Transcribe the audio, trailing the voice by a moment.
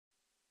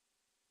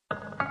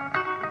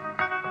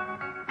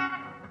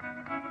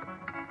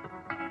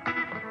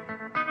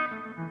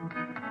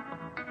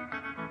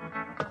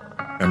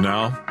And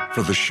now,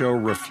 for the show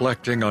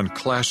reflecting on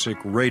classic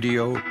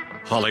radio,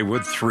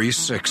 Hollywood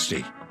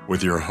 360,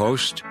 with your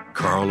host,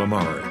 Carl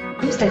Amari.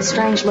 Who's that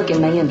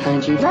strange-looking man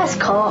behind you? That's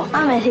Carl.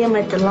 I met him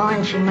at the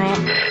laundromat.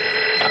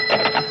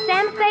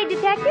 Sam Spade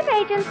Detective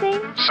Agency.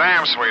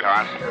 Sam,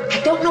 sweetheart.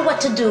 I don't know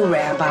what to do,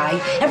 Rabbi.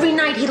 Every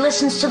night he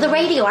listens to the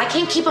radio. I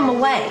can't keep him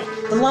away.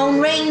 The Lone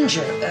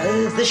Ranger,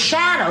 the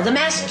Shadow, the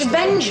Masked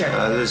Avenger.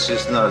 This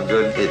is not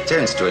good. It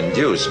tends to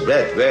induce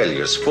bad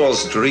values,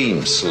 false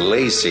dreams,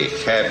 lazy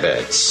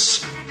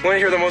habits. Want to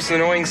hear the most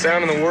annoying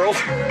sound in the world?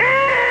 Guys!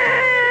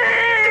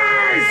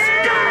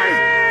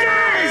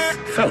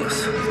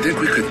 Fellas, think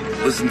we could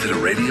listen to the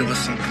radio or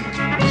something?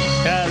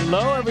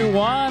 Hello,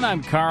 everyone.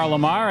 I'm Carl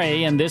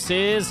Amari, and this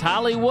is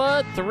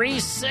Hollywood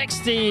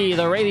 360,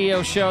 the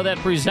radio show that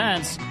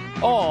presents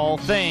all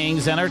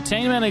things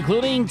entertainment,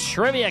 including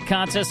trivia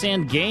contests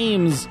and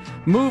games,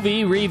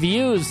 movie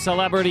reviews,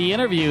 celebrity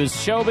interviews,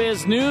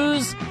 showbiz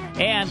news,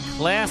 and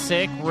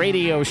classic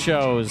radio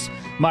shows.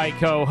 My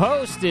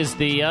co-host is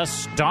the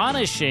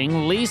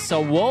astonishing Lisa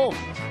Wolf.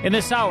 In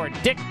this hour,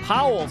 Dick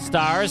Powell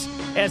stars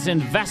as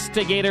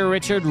investigator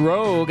Richard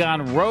Rogue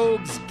on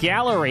Rogue's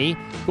Gallery,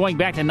 going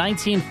back to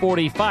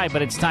 1945.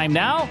 But it's time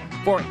now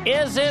for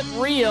Is It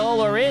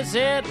Real or Is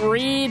It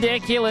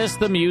Ridiculous,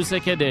 the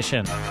music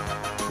edition.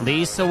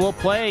 Lisa will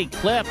play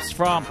clips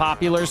from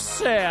popular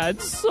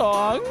sad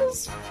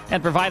songs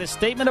and provide a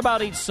statement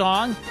about each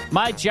song.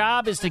 My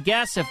job is to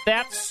guess if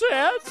that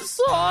sad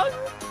song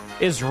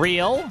is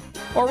real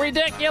or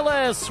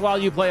ridiculous while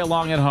you play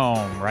along at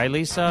home. Right,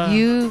 Lisa?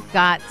 You've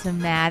got some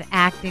mad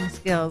acting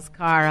skills,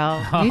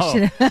 Carl.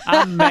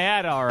 I'm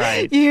mad, all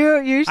right.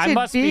 You should I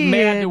must be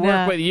mad to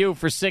work with you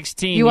for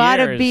 16 years. You ought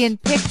to be in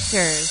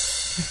pictures.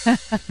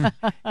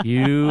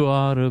 You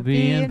ought to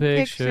be in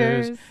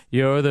pictures.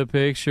 You're the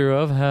picture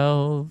of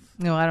health.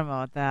 No, I don't know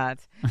about that.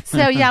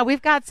 So, yeah,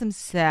 we've got some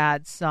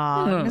sad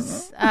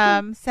songs.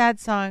 Sad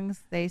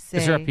songs, they say.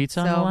 Is there a pizza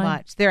on the line?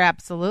 Much. There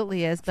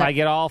absolutely is. But if I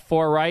get all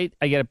four right,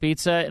 I get a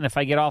pizza. And if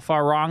I get all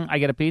four wrong, I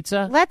get a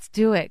pizza? Let's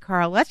do it,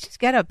 Carl. Let's just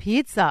get a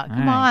pizza.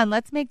 Come on.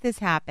 Let's make this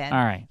happen.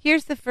 All right.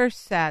 Here's the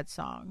first sad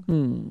song.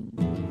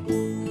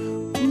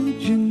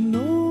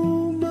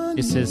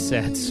 It's his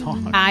sad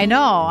song. I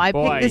know. I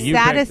picked the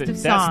saddest of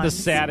songs. That's the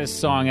saddest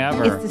song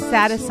ever. It's the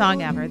saddest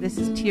song ever. This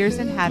is Tears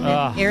in Heaven.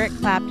 Eric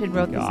Clapton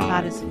wrote this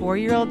about his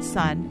 4-year-old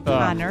son,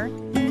 Connor,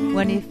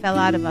 when he fell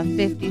out of a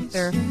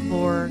 53rd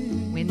floor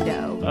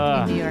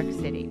window in New York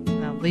City.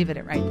 I'll leave it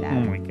right there.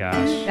 Oh, my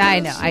gosh. I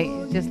know.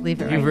 I just leave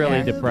it right there. You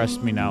really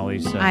depressed me now,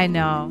 Lisa. I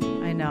know.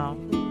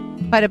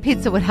 But a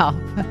pizza would help.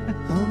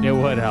 It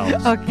would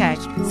help. Okay.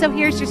 So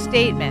here's your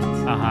statement.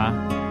 Uh-huh.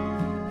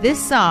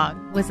 This song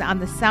was on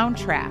the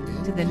soundtrack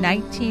to the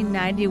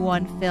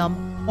 1991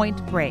 film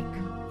Point Break.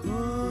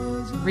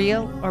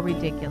 Real or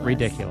ridiculous?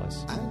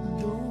 Ridiculous.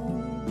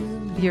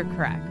 You're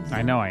correct.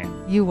 I know I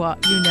am. You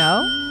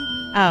know?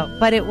 Oh,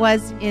 but it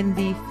was in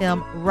the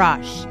film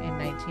Rush in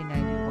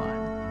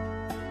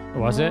 1991.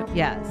 Was it?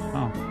 Yes.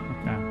 Oh,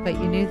 okay. But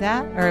you knew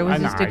that? Or it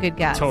was just a good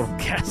guess? Total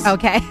guess.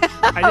 Okay.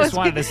 I just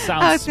wanted to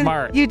sound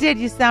smart. You did.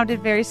 You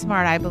sounded very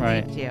smart. I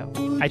believed you.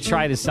 I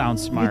try to sound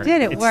smart. You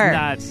did. It worked.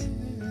 It's not...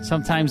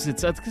 Sometimes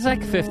it's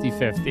like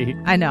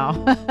 50-50. I know.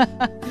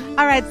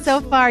 All right, so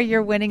far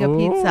you're winning a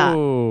pizza.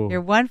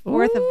 You're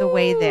 1/4 of the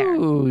way there.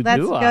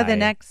 Let's go the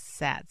next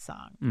sad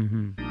song.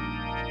 Mm-hmm.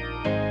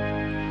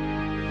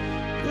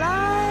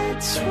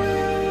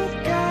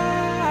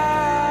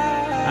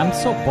 I'm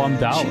so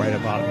bummed out right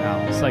about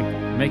now. It's like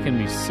making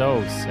me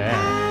so sad.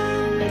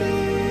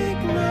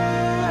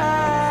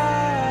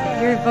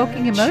 You're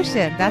evoking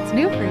emotion. That's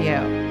new for you.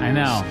 I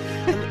know.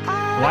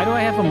 Why do I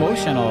have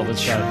emotion all of a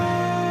sudden?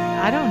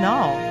 I don't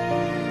know.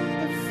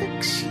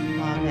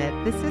 Love it.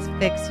 This is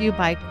Fix You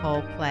by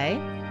Coldplay,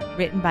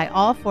 written by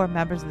all 4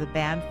 members of the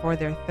band for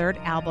their 3rd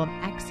album,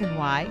 X and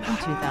Y, in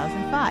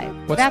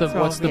 2005.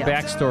 What's the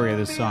backstory of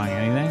this song?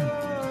 Anything?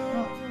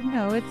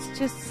 Well, it's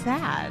just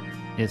sad.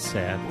 It's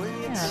sad.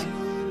 Yeah.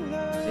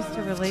 Just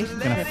a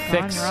relationship gonna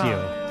fix gone you.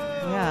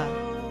 wrong. Yeah.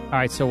 All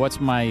right, so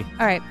what's my...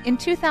 All right, in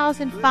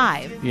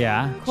 2005,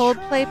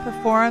 Coldplay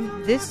performed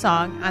this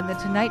song on The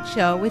Tonight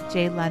Show with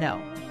Jay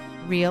Leno.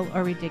 Real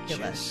or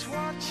ridiculous?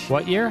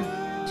 What year?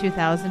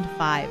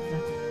 2005.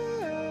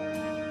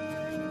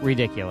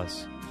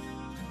 Ridiculous.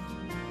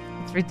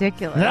 It's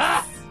ridiculous.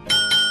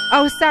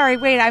 Oh, sorry.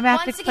 Wait, I'm going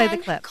to have to play the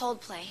clip.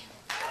 Coldplay.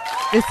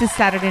 This is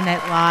Saturday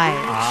Night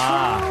Live.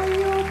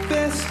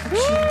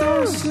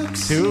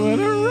 2 in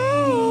a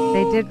row.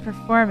 They did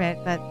perform it,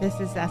 but this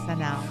is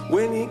SNL.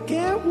 When you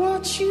get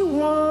what you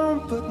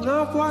want, but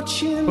not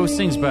what you need. Who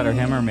sings better,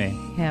 him or me?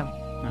 Him.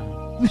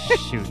 Oh,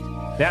 shoot.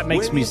 That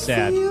makes me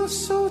sad.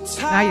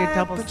 Now you're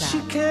double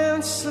sad.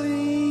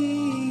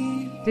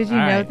 Did you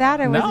know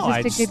that, or was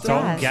it just a good guess?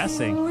 No,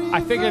 guessing.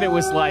 I figured it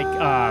was like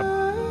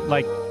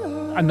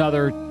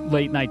another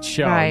late night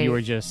show. Right. You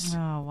were just...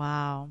 Oh,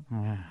 wow.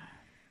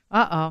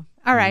 Uh-oh.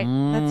 All right,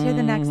 let's hear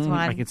the next one.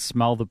 I can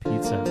smell the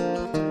pizza.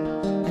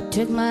 I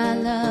took my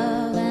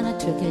love and I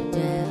took it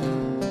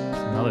down.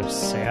 Another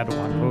sad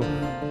one. Ooh.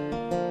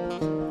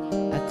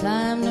 I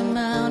climbed a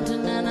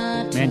mountain and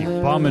Man,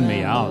 you're bumming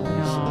me out.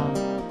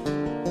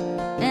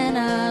 And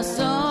I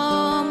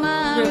saw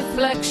my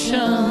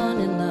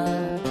reflection in the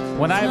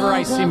Whenever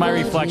I see my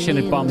reflection,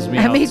 it bums me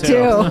out, Me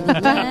too.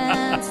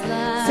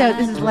 So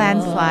this is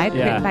Landslide,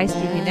 written by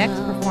Stevie Nicks,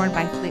 performed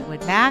by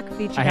Fleetwood Mac,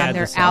 featured on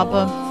their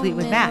album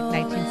Fleetwood Mac,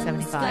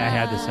 1975. I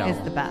had this album.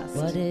 It's the best.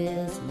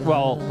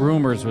 Well,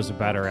 Rumors was a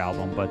better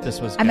album, but this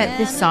was good. I meant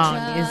this song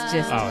is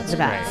just it's the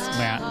best.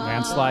 Great.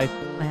 Landslide?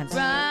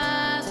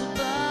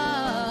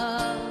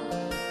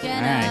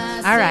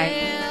 All right.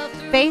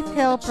 Faith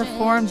Hill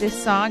performed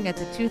this song at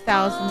the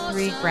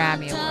 2003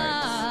 Grammy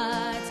Awards.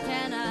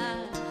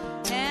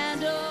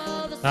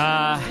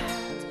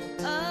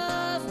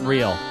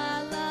 Real.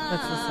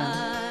 Let's listen.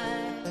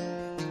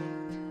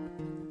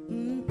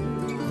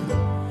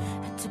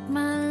 I took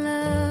my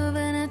love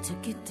and I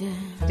took it down.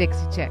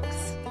 Dixie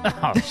Chicks.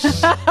 Oh,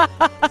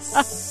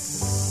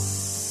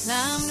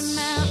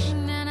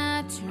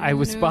 I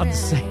was about to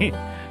say.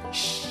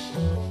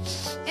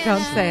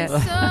 Don't say it.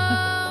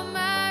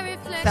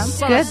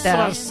 Sounds good,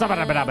 though.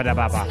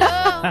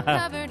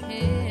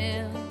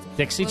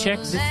 Dixie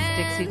Chicks? This is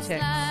Dixie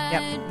Chicks.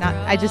 Yep.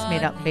 I just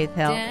made up Faith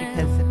Hill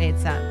because it made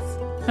sense.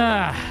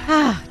 Darn.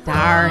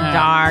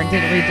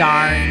 Diddly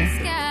darn.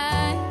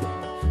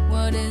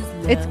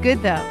 It's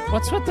good, though.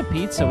 What's with the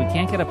pizza? We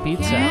can't get a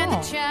pizza.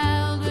 No.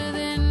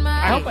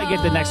 I hope I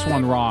get the next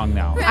one wrong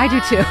now. I do,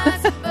 too.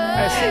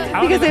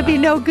 Because it'd be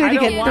no good to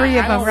get three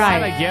of them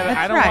right.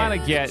 I don't want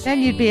to get...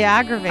 Then you'd be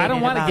aggravated. I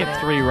don't want to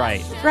get three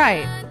right.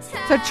 Right.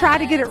 So try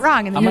to get it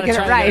wrong, and then you'll get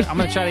it right. I'm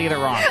going to try to get it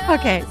wrong.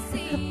 Okay.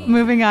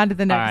 Moving on to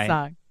the next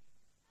song.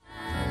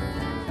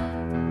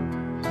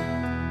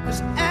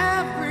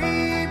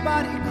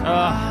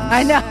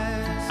 I know.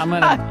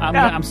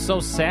 I'm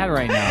so sad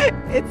right now.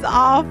 It's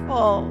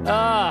awful.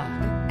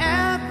 Ouch.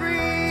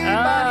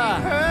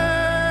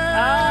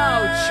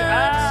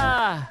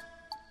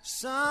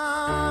 So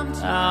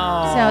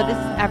this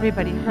is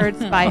Everybody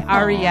Hurts by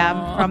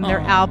R.E.M. from their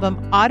album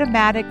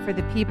Automatic for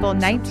the People,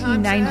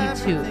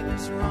 1992.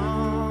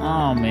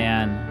 Oh,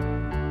 man.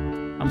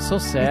 I'm so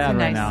sad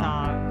right now.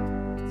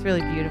 Song. It's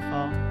really beautiful.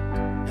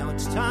 Now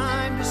it's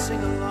time to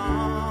sing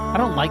along. I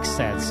don't like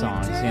sad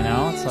songs, you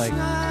know? It's like,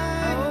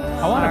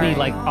 I want to be,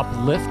 like,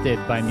 uplifted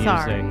by music.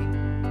 Sorry.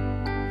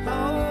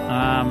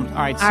 All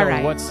right,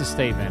 so what's the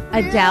statement?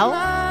 Adele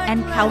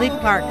and Kelly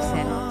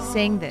Clarkson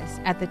sang this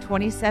at the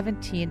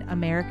 2017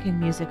 American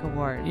Music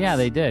Awards. Yeah,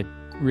 they did.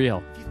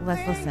 Real.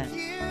 Let's listen.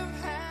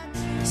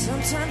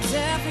 Sometimes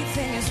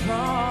everything is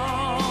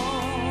wrong.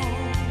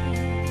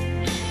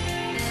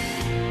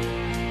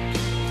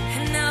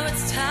 And now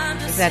it's time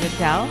to Is that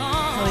Adele?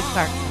 Kelly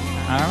Clarkson.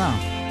 I don't know.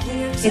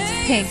 It's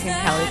Pink and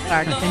Kelly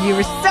Clarkson. You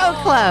were so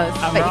close,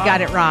 but you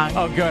got it wrong.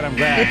 Oh, good. I'm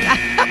glad.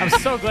 I'm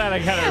so glad I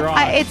got it wrong.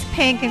 It's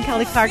Pink and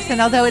Kelly Clarkson,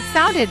 although it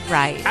sounded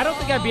right. I don't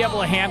think I'd be able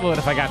to handle it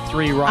if I got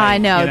three right. I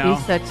know. It'd be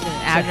such an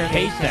aggravation. I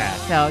hate that.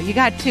 So you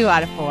got 2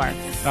 out of 4. All right.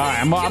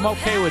 I'm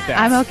okay with that.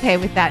 I'm okay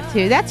with that,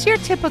 too. That's your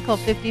typical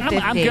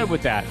 50-50. I'm good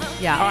with that.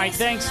 Yeah. All right.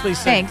 Thanks,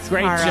 Lisa. Thanks,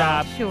 Great Mara.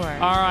 job. Sure.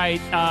 All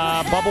right.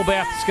 Bubble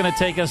Bath is going to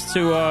take us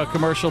to a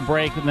commercial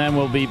break, and then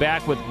we'll be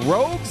back with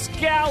Rogues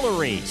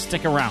Gallery.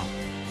 Stick around.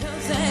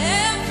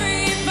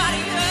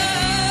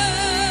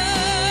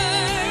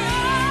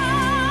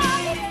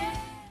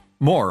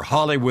 More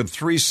Hollywood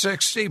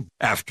 360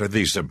 after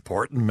these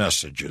important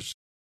messages.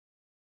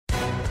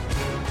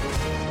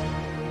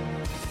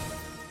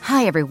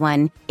 Hi,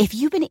 everyone. If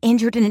you've been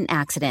injured in an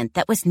accident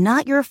that was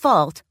not your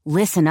fault,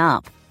 listen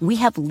up. We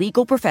have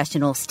legal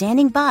professionals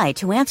standing by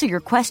to answer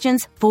your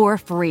questions for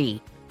free.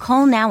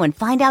 Call now and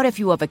find out if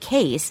you have a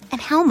case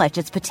and how much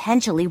it's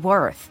potentially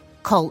worth.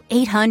 Call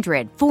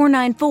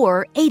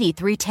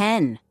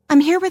 800-494-8310.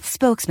 I'm here with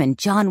spokesman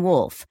John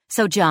Wolf.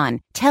 So,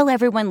 John, tell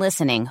everyone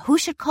listening who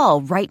should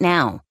call right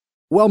now.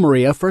 Well,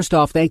 Maria, first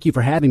off, thank you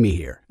for having me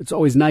here. It's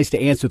always nice to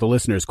answer the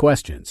listeners'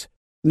 questions.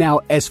 Now,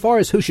 as far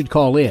as who should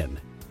call in,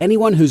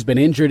 anyone who's been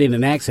injured in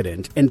an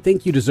accident and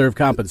think you deserve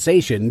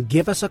compensation,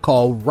 give us a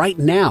call right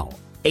now.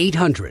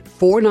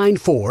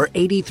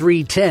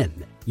 800-494-8310.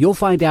 You'll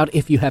find out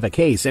if you have a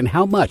case and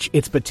how much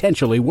it's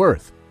potentially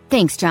worth.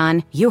 Thanks,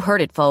 John. You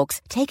heard it,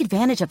 folks. Take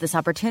advantage of this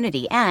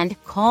opportunity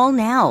and call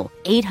now.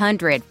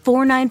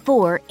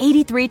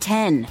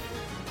 800-494-8310.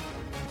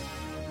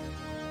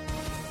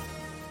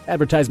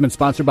 Advertisement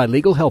sponsored by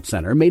Legal Help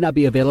Center. May not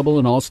be available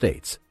in all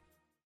states.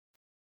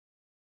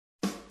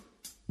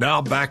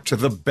 Now back to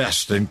the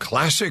best in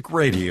classic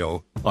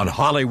radio on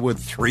Hollywood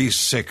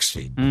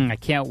 360. I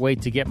can't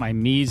wait to get my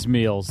Mies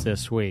meals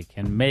this week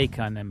and make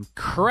an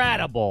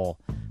incredible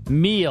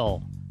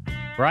meal.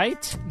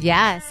 Right?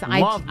 Yes,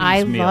 I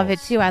love it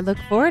too. I look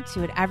forward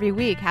to it every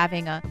week,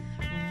 having a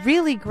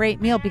really great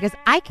meal because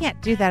I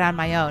can't do that on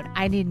my own.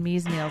 I need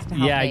Mies meals to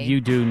help me. Yeah, you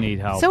do need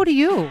help. So do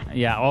you.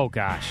 Yeah. Oh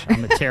gosh,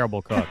 I'm a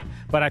terrible cook.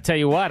 But I tell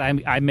you what,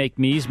 I make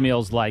Mies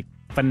meals like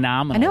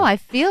phenomenal. I know. I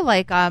feel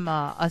like I'm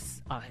a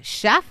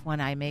chef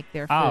when I make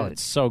their food. Oh,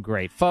 it's so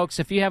great, folks.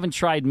 If you haven't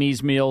tried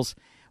Mies meals,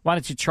 Why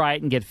don't you try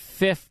it and get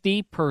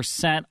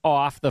 50%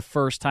 off the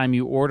first time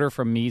you order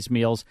from Me's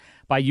Meals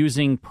by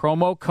using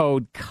promo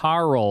code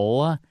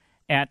Carl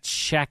at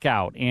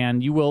checkout,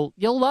 and you'll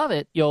love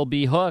it. You'll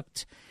be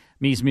hooked.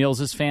 Me's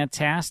Meals is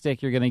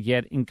fantastic. You're going to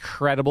get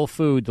incredible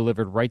food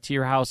delivered right to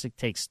your house. It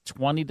takes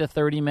 20 to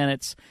 30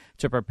 minutes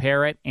to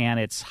prepare it, and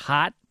it's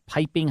hot,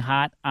 piping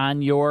hot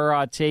on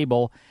your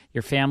table.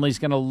 Your family's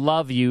going to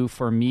love you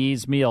for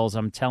Me's Meals.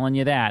 I'm telling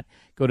you that.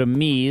 Go to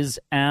Me's,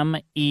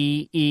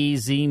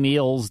 MEEZ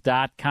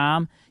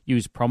Meals.com.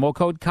 Use promo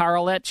code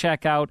Carl at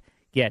checkout.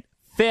 Get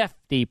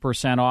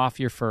 50% off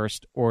your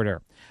first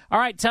order. All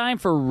right, time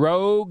for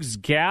Rogues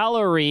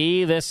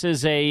Gallery. This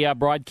is a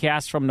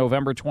broadcast from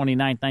November 29,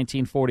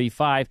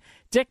 1945.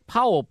 Dick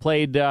Powell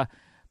played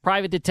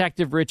Private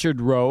Detective Richard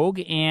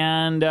Rogue,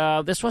 and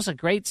this was a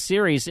great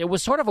series. It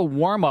was sort of a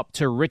warm-up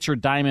to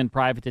Richard Diamond,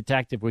 Private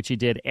Detective, which he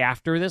did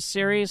after this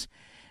series.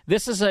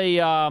 This is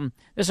a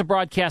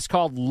broadcast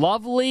called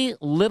Lovely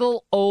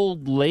Little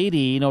Old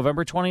Lady,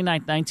 November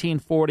 29,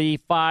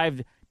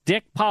 1945.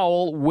 Dick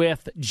Powell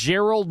with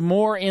Gerald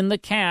Moore in the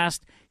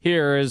cast.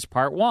 Here is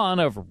part one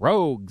of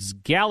Rogues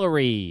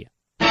Gallery.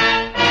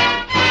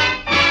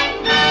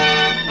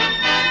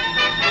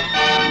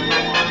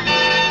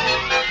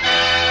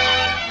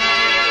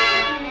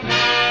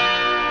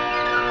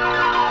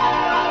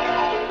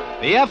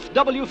 The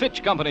F.W.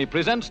 Fitch Company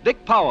presents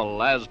Dick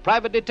Powell as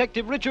Private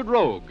Detective Richard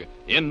Rogue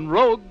in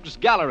Rogues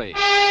Gallery.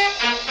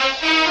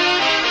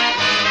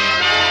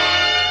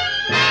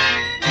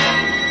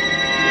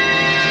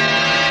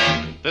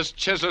 This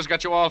chiseler's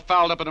got you all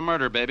fouled up in a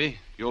murder, baby.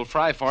 You'll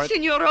fry for it.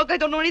 Senor Rogue, I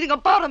don't know anything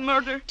about a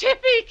murder.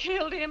 Tippy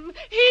killed him.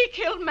 He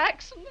killed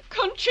Maxon.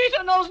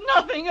 Conchita knows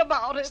nothing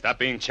about it. Stop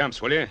being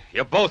chumps, will you?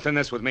 You're both in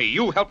this with me.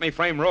 You helped me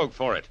frame Rogue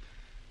for it.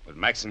 With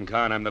Maxon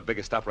gone, I'm the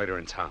biggest operator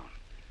in town.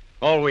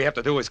 All we have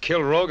to do is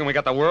kill Rogue, and we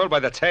got the world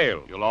by the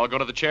tail. You'll all go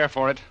to the chair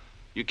for it.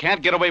 You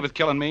can't get away with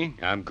killing me.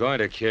 I'm going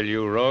to kill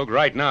you, Rogue,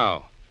 right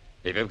now.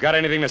 If you've got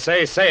anything to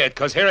say it,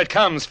 because here it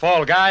comes,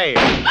 fall guy.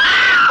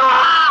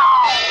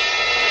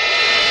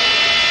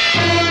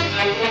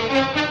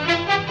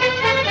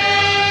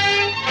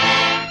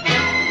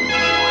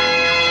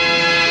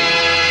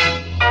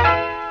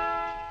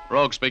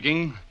 Rogue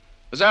speaking.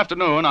 This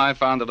afternoon, I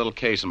found a little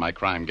case in my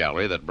crime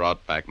gallery that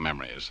brought back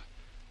memories.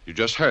 You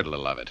just heard a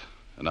little of it.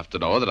 Enough to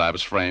know that I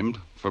was framed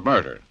for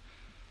murder.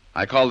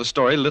 I call the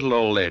story Little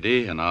Old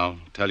Lady, and I'll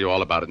tell you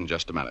all about it in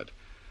just a minute.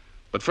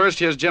 But first,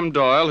 here's Jim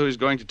Doyle, who's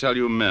going to tell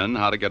you men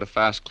how to get a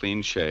fast,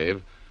 clean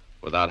shave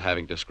without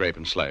having to scrape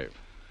and slave.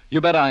 You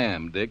bet I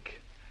am,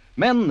 Dick.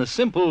 Men, the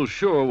simple,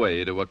 sure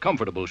way to a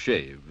comfortable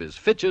shave is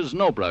Fitch's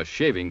No Brush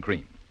Shaving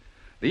Cream.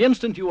 The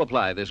instant you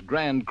apply this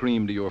grand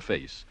cream to your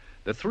face,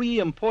 the three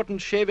important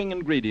shaving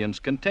ingredients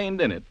contained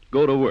in it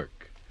go to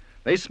work.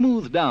 They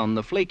smooth down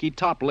the flaky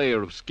top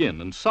layer of skin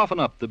and soften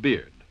up the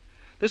beard.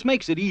 This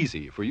makes it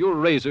easy for your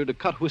razor to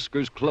cut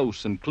whiskers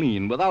close and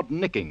clean without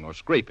nicking or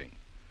scraping.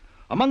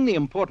 Among the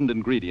important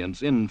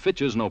ingredients in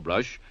Fitch's No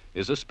Brush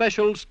is a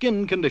special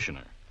skin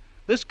conditioner.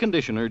 This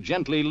conditioner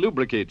gently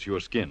lubricates your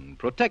skin,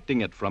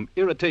 protecting it from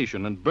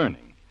irritation and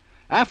burning.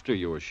 After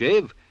your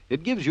shave,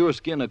 it gives your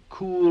skin a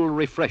cool,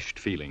 refreshed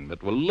feeling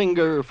that will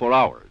linger for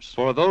hours.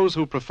 For those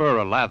who prefer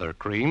a lather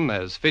cream,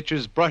 there's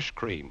Fitch's Brush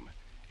Cream.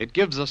 It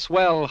gives a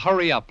swell,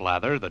 hurry-up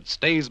lather that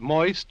stays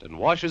moist and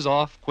washes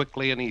off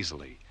quickly and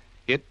easily.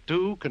 It,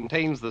 too,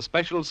 contains the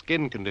special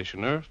skin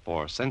conditioner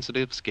for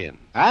sensitive skin.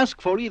 Ask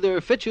for either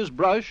Fitch's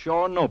Brush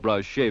or No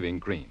Brush Shaving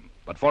Cream.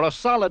 But for a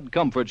solid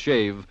comfort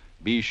shave,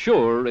 be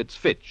sure it's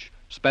Fitch,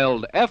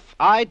 spelled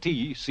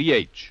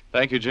F-I-T-C-H.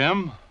 Thank you,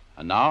 Jim.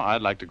 And now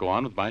I'd like to go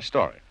on with my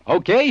story.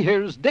 Okay,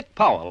 here's Dick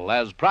Powell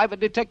as Private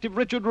Detective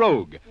Richard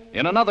Rogue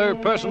in another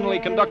personally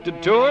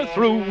conducted tour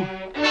through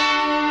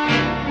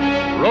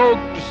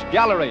Rogues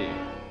Gallery.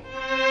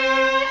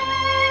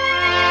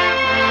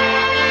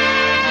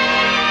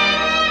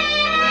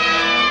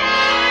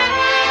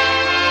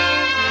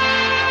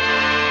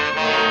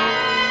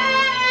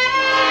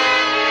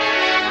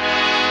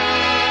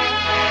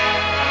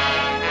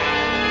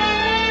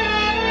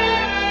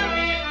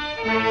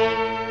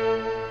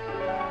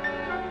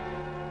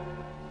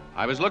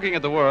 I was looking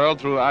at the world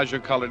through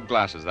azure-colored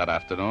glasses that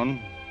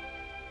afternoon.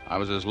 I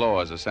was as low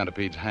as a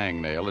centipede's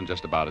hangnail and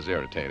just about as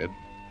irritated.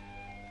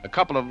 A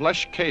couple of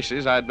lush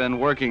cases I'd been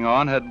working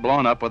on had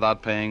blown up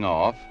without paying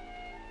off,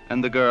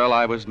 and the girl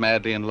I was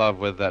madly in love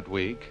with that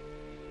week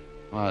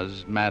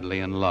was madly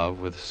in love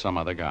with some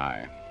other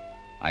guy.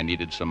 I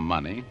needed some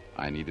money,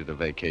 I needed a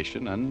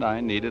vacation, and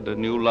I needed a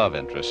new love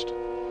interest.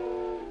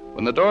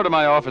 When the door to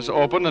my office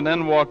opened and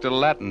in walked a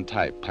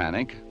Latin-type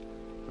panic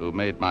who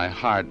made my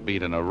heart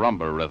beat in a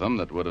rumba rhythm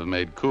that would have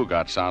made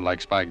Cougat sound like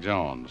Spike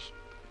Jones.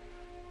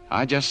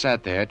 I just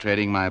sat there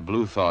trading my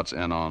blue thoughts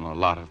in on a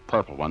lot of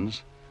purple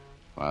ones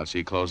while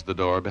she closed the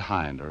door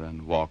behind her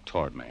and walked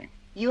toward me.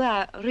 You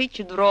are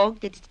Richard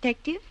Rogue, the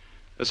detective?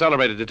 The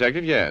celebrated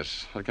detective,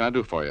 yes. What can I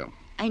do for you?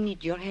 I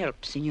need your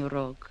help, Senor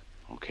Rogue.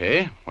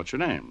 Okay. What's your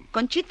name?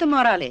 Conchita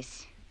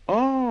Morales.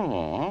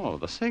 Oh,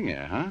 the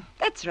singer, huh?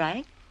 That's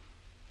right.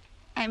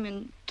 I'm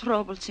in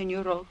trouble,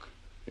 Senor Rogue.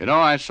 You know,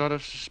 I sort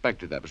of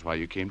suspected that was why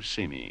you came to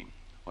see me.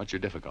 What's your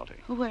difficulty?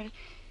 Well,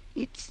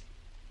 it's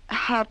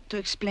hard to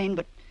explain,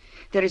 but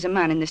there is a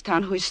man in this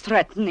town who is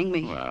threatening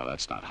me. Well,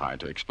 that's not hard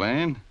to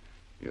explain.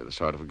 You're the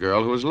sort of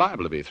girl who is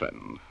liable to be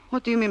threatened.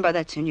 What do you mean by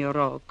that, Senor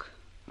Rogue?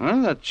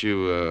 Well, that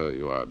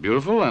you are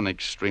beautiful and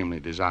extremely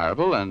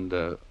desirable and,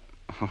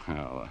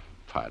 well,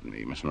 pardon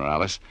me, Miss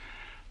Morales.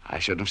 I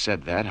shouldn't have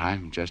said that.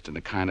 I'm just in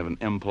a kind of an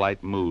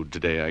impolite mood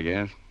today, I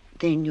guess.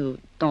 Then you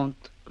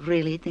don't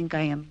really think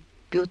I am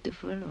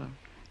beautiful or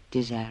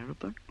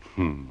desirable?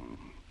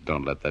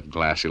 Don't let that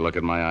glassy look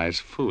in my eyes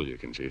fool you,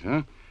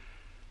 Conchita.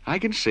 I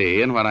can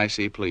see, and what I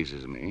see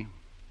pleases me,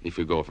 if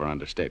you go for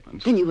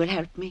understatements. Then you will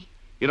help me.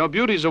 You know,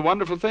 beauty's a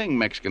wonderful thing,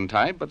 Mexican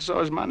type, but so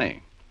is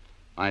money.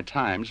 My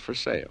time's for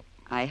sale.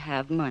 I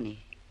have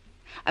money.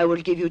 I will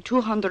give you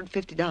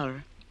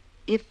 $250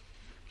 if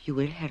you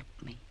will help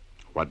me.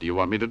 What do you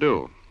want me to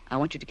do? I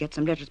want you to get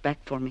some letters back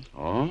for me.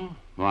 Oh?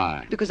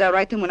 Why? Because I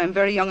write them when I'm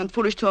very young and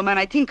foolish to a man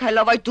I think I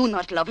love. I do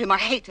not love him. I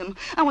hate him.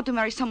 I want to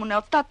marry someone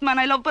else, that man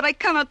I love, but I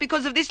cannot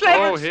because of these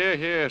letters. Oh,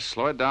 here.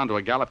 Slow it down to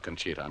a gallop,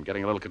 Conchita. I'm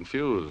getting a little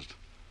confused.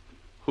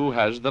 Who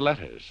has the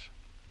letters?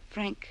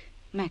 Frank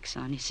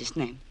Maxon is his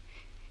name.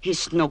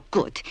 He's no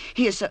good.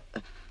 He is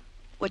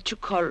what you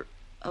call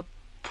a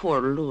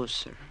poor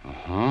loser.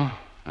 Uh-huh.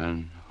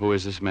 And who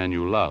is this man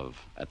you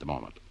love at the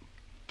moment?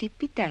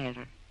 Tippy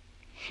Tyler.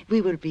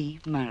 We will be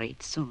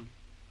married soon.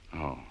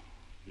 Oh,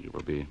 you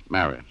will be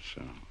married,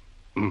 so...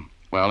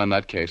 Well, in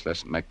that case,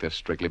 let's make this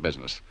strictly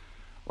business.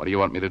 What do you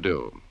want me to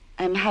do?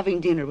 I'm having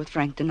dinner with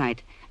Frank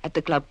tonight at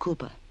the Club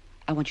Cuba.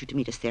 I want you to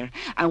meet us there.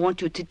 I want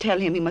you to tell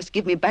him he must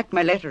give me back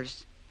my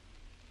letters.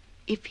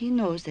 If he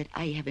knows that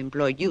I have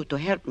employed you to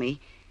help me,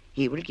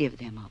 he will give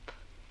them up.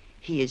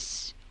 He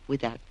is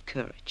without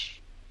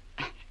courage.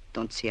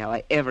 Don't see how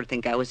I ever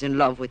think I was in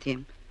love with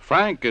him.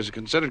 Frank is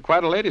considered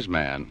quite a ladies'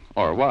 man,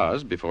 or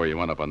was, before you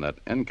went up on that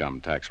income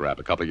tax rap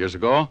a couple of years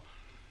ago.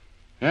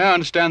 Yeah, I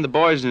understand the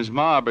boys in his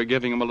mob are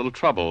giving him a little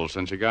trouble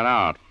since he got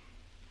out.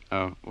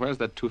 Where's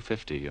that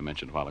 $250 you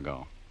mentioned a while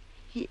ago?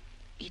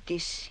 It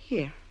is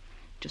here.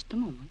 Just a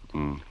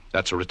moment.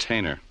 That's a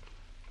retainer.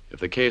 If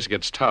the case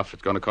gets tough,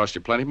 it's going to cost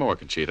you plenty more,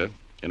 Conchita.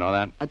 You know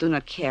that? I do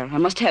not care. I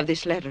must have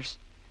these letters.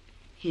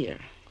 Here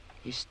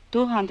is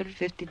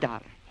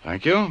 $250.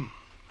 Thank you.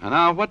 And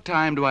now, what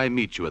time do I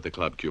meet you at the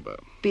Club Cuba?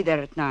 Be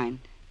there at 9.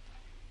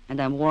 And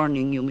I'm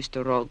warning you,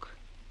 Mr. Rogue.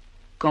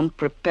 Come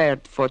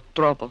prepared for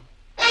trouble.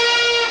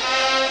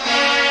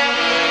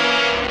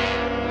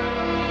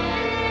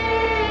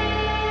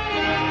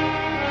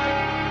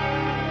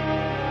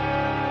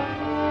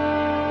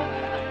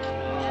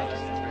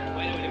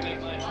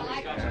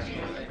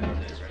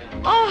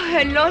 Oh,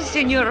 hello,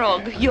 Senor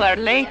Rogue. You are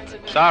late.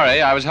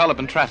 Sorry, I was held up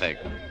in traffic.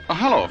 Oh,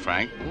 hello,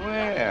 Frank.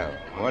 Well,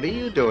 what are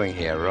you doing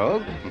here,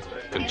 Rogue?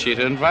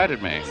 Conchita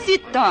invited me.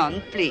 Sit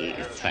down, please.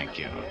 Thank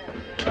you.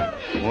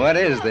 What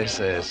is this,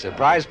 a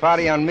surprise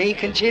party on me,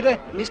 Conchita?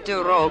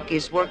 Mr. Rogue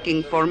is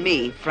working for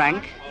me,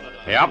 Frank.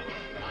 Yep.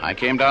 I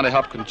came down to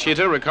help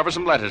Conchita recover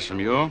some letters from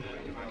you.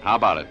 How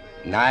about it?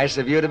 Nice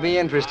of you to be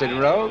interested,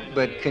 Rogue,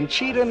 but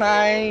Conchita and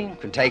I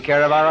can take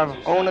care of our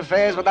own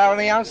affairs without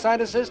any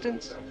outside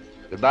assistance.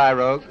 Goodbye,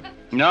 Rogue.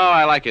 No,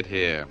 I like it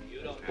here.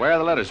 Where are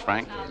the letters,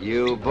 Frank?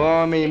 You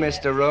bore me,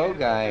 Mr.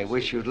 Rogue. I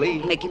wish you'd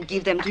leave. Make him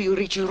give them to you,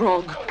 Richie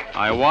Rogue.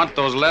 I want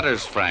those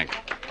letters, Frank.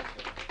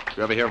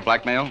 You ever hear of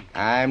blackmail?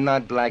 I'm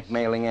not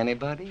blackmailing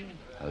anybody.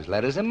 Those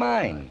letters are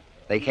mine.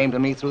 They came to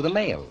me through the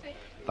mail.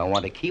 If I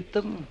want to keep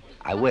them,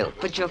 I will.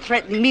 But you're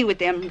threatening me with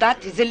them.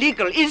 That is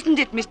illegal, isn't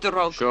it, Mr.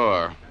 Rogue?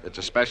 Sure. It's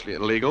especially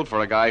illegal for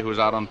a guy who's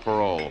out on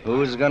parole.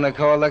 Who's going to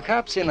call the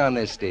cops in on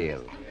this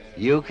deal?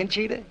 You,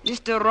 Conchita?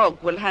 Mr.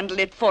 Rogue will handle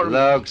it for me.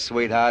 Look,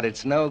 sweetheart,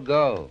 it's no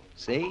go.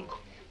 See?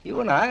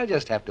 You and I'll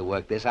just have to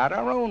work this out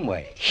our own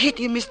way. Hit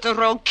him, Mr.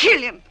 Rogue. Kill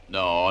him.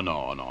 No.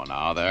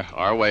 Now, there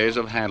are ways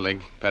of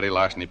handling petty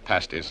larceny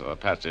pasties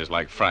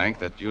like Frank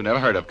that you never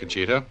heard of,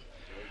 Conchita.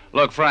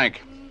 Look,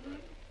 Frank,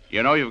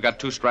 you know you've got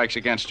 2 strikes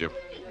against you.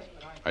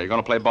 Are you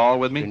going to play ball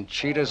with me?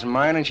 Conchita's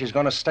mine, and she's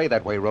going to stay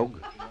that way, Rogue.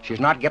 She's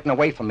not getting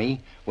away from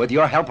me with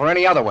your help or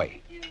any other way.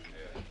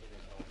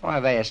 Oh,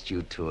 I've asked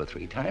you 2 or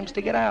 3 times to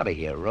get out of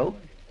here, Rogue.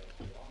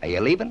 Are you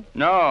leaving?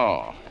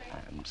 No.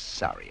 I'm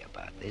sorry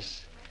about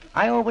this.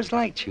 I always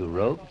liked you,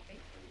 Rogue.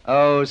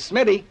 Oh,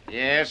 Smitty.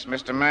 Yes,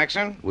 Mr.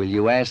 Maxon? Will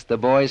you ask the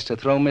boys to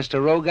throw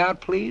Mr. Rogue out,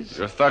 please? If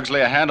your thugs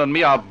lay a hand on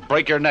me, I'll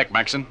break your neck,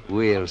 Maxon.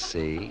 We'll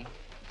see.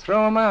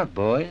 Throw him out,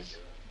 boys.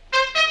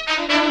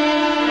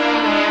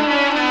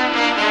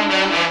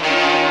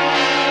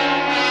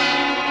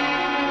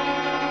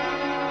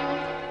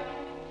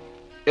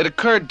 It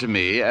occurred to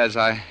me as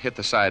I hit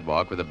the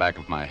sidewalk with the back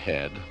of my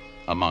head,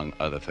 among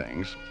other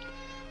things,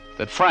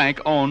 that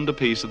Frank owned a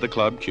piece of the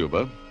Club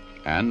Cuba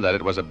and that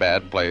it was a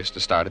bad place to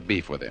start a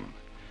beef with him.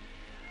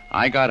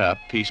 I got up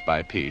piece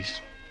by piece,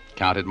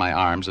 counted my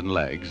arms and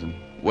legs, and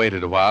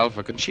waited a while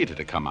for Conchita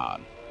to come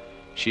out.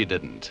 She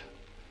didn't.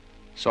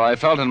 So I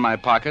felt in my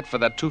pocket for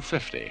that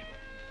 $250.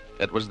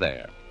 It was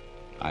there.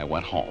 I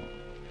went home.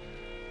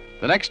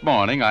 The next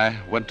morning, I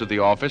went to the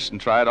office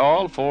and tried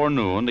all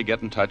forenoon to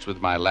get in touch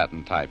with my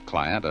Latin-type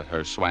client at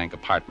her swank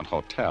apartment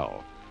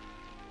hotel.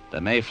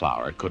 The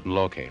Mayflower couldn't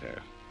locate her.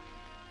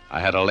 I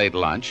had a late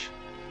lunch,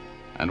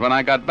 and when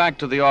I got back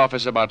to the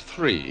office about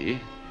 3,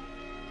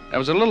 there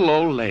was a little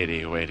old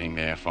lady waiting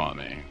there for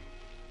me.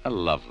 A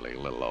lovely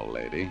little old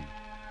lady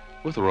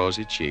with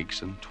rosy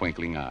cheeks and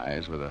twinkling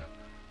eyes with a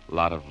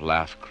lot of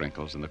laugh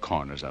crinkles in the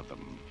corners of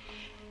them.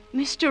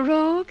 Mr.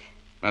 Rogue?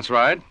 That's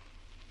right.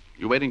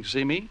 You waiting to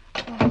see me?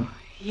 Oh,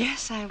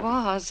 yes, I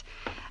was.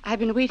 I've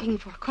been waiting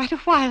for quite a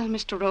while,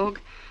 Mr. Rogue.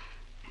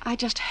 I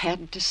just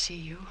had to see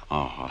you.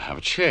 Oh, I'll have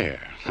a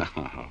chair.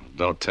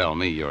 Don't tell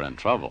me you're in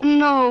trouble.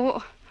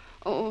 No.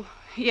 Oh,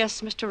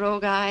 yes, Mr.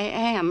 Rogue, I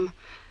am.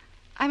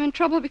 I'm in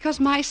trouble because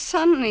my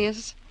son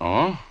is...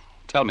 Oh?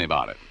 Tell me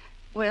about it.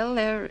 Well,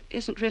 there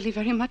isn't really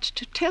very much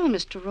to tell,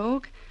 Mr.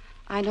 Rogue.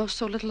 I know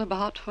so little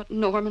about what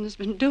Norman has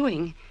been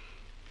doing.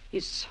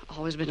 He's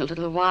always been a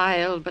little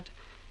wild, but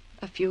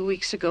a few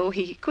weeks ago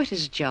he quit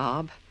his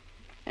job.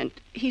 And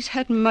he's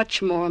had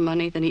much more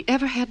money than he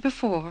ever had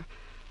before.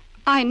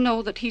 I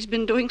know that he's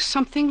been doing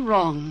something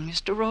wrong,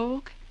 Mr.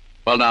 Rogue.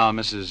 Well, now,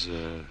 Mrs.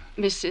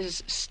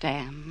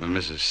 Stam.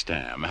 Mrs.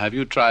 Stam, have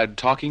you tried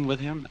talking with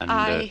him? And,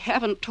 I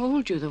haven't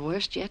told you the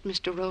worst yet,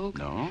 Mr. Rogue.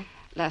 No?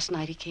 Last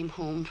night he came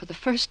home for the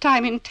first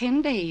time in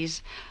 10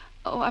 days.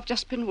 Oh, I've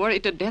just been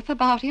worried to death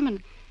about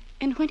him.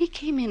 And when he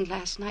came in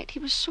last night, he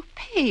was so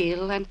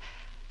pale. And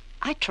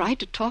I tried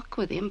to talk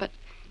with him, but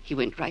he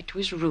went right to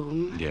his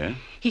room. Yeah?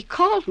 He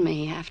called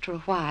me after a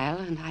while,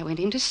 and I went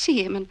in to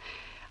see him. And,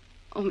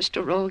 oh,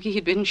 Mr. Rogue, he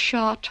had been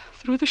shot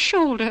through the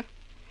shoulder.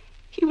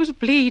 He was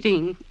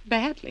bleeding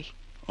badly.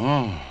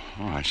 Oh,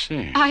 I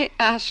see. I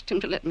asked him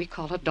to let me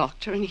call a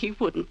doctor, and he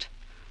wouldn't.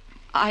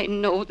 I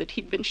know that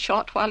he'd been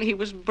shot while he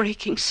was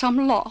breaking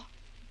some law.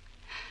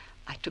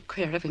 I took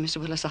care of him as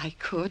well as I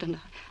could, and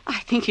I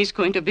think he's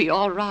going to be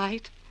all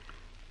right.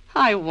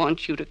 I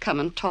want you to come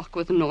and talk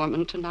with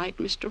Norman tonight,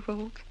 Mr.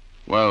 Rogue.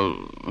 Well,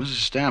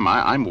 Mrs. Stam,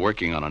 I'm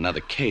working on another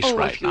case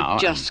right now. Oh,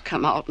 if you'd just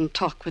come out and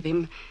talk with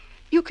him,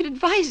 you could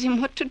advise him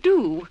what to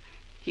do.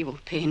 He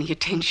won't pay any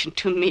attention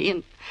to me,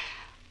 and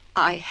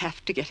I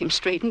have to get him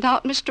straightened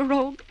out, Mr.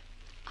 Rogue.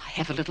 I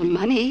have a little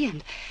money,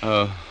 and...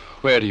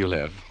 Where do you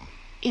live?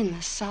 In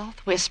the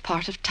southwest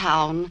part of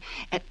town,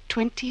 at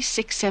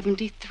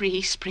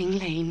 2673 Spring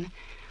Lane.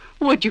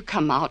 Would you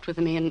come out with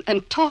me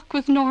and talk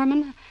with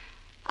Norman?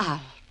 I'll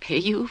pay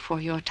you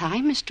for your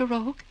time, Mr.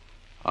 Rogue.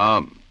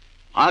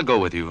 I'll go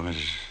with you,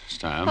 Mrs.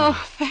 Stam.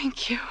 Oh,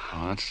 thank you.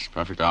 Oh, that's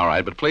perfectly all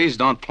right, but please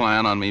don't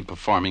plan on me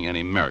performing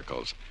any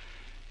miracles.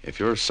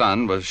 If your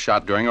son was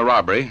shot during a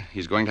robbery,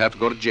 he's going to have to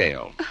go to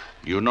jail.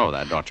 You know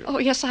that, don't you? Oh,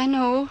 yes, I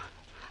know.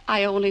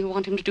 I only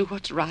want him to do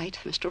what's right,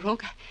 Mr.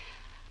 Rogue.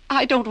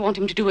 I don't want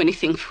him to do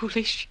anything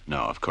foolish. No,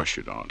 of course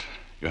you don't.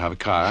 You have a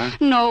car?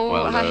 No,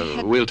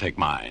 Well, we'll take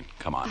mine.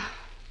 Come on.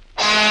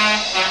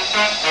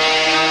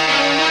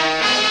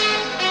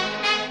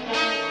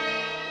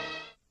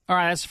 All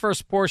right, that's the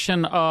first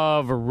portion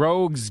of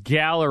Rogue's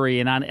Gallery.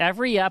 And on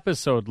every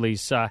episode,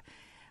 Lisa,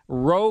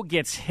 Rogue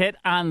gets hit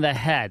on the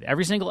head.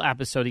 Every single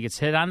episode, he gets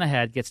hit on the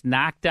head, gets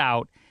knocked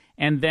out,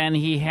 and then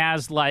he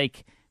has,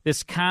 like,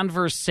 this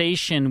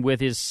conversation with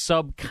his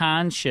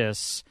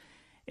subconscious.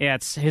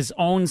 It's his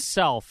own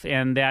self,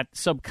 and that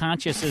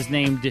subconscious is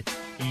named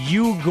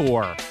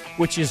Ugor,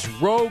 which is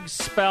Rogue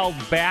spelled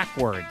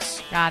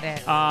backwards. Got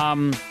it.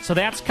 So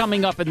that's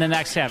coming up in the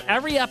next half.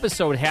 Every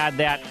episode had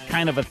that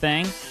kind of a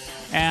thing,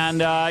 and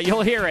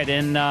you'll hear it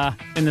in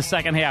the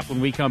second half when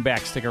we come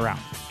back. Stick around.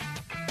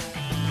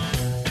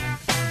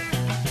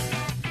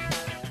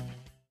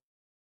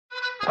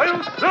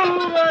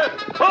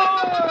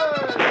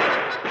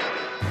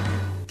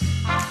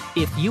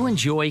 If you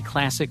enjoy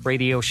classic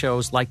radio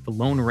shows like The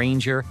Lone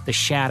Ranger, The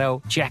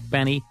Shadow, Jack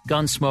Benny,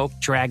 Gunsmoke,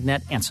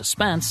 Dragnet, and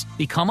Suspense,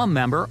 become a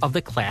member of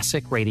the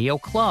Classic Radio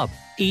Club.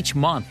 Each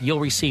month, you'll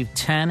receive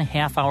 10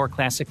 half-hour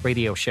classic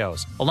radio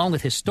shows, along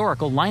with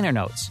historical liner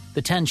notes.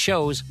 The 10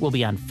 shows will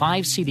be on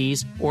 5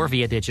 CDs or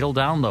via digital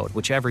download,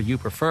 whichever you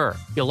prefer.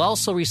 You'll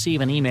also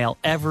receive an email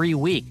every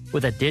week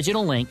with a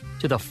digital link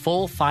to the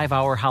full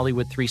 5-hour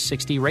Hollywood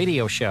 360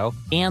 radio show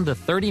and the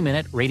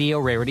 30-minute Radio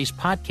Rarities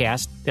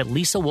podcast that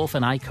Lisa Wolf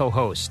and I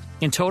co-host.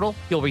 In total,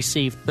 you'll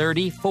receive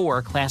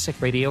 34 classic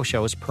radio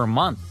shows per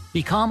month.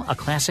 Become a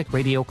Classic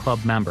Radio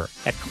Club member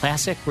at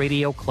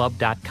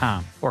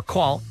classicradioclub.com or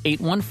call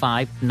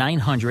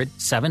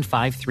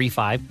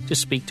 815-900-7535 to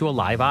speak to a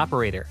live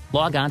operator.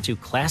 Log on to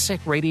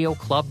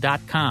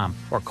classicradioclub.com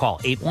or call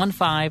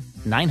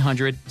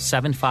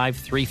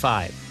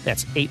 815-900-7535.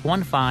 That's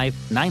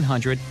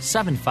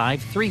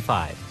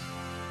 815-900-7535.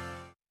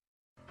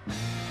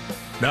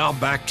 Now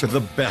back to the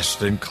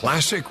best in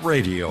classic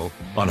radio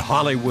on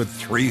Hollywood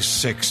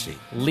 360.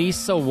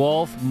 Lisa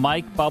Wolf,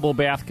 Mike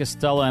Bubblebath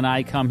Costello, and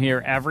I come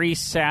here every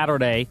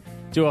Saturday,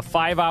 do a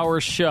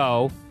 5-hour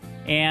show,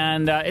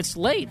 and it's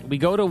late. We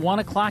go to 1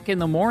 o'clock in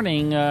the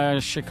morning,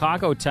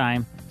 Chicago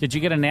time. Did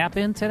you get a nap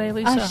in today,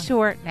 Lisa? A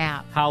short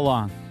nap. How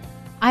long?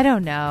 I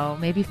don't know,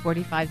 maybe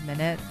 45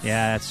 minutes.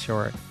 Yeah, that's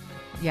short.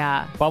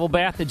 Yeah. Bubble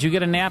bath, did you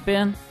get a nap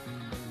in?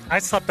 I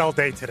slept all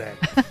day today.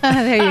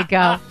 There you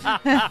go.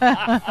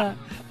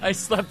 I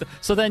slept.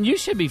 So then you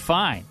should be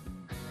fine.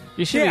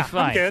 You should be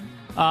fine. I'm good.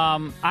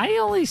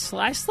 I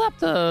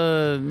slept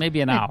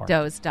maybe an hour.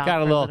 Dozed off for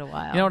a little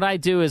while. You know what I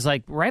do is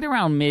like right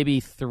around maybe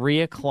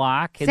 3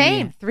 o'clock.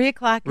 Same. 3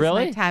 o'clock is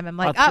my time. I'm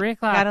like, 3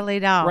 o'clock. Gotta lay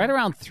down. Right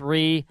around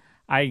 3,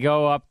 I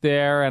go up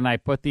there and I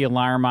put the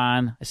alarm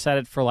on. I set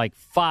it for like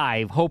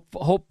 5,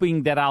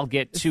 hoping that I'll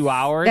get 2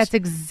 hours. That's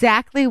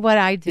exactly what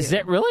I do. Is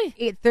it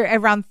really?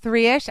 Around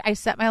 3-ish, I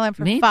set my alarm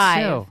for Me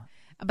 5. Too.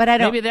 But I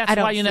don't. Maybe that's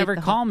why you never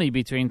call me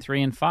between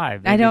 3 and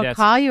 5. Maybe I don't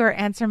call you or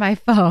answer my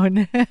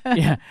phone.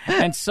 Yeah.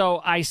 And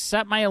so I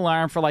set my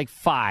alarm for like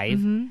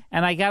 5, and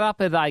I got up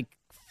at like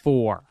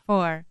 4.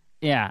 4.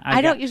 Yeah.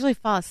 I don't usually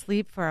fall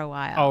asleep for a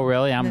while. Oh,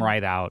 really? I'm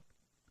right out.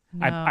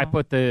 No. I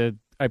put the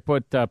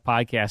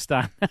podcast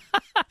on.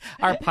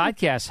 Our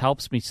podcast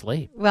helps me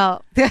sleep.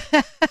 Well,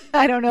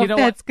 I don't know if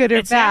that's good or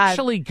it's bad. It's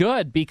actually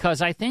good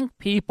because I think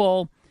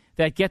people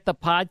that get the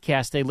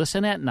podcast, they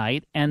listen at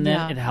night, and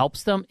then it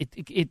helps them.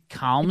 It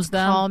calms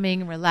them.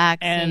 Calming,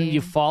 relaxing. And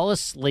you fall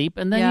asleep,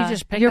 and then you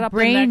just pick it up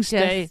brain the next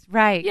day.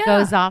 Right,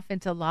 goes off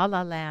into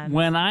la-la land.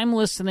 When I'm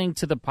listening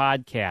to the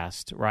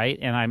podcast, right,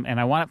 and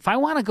I want, if I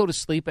want to go to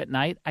sleep at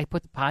night, I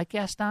put the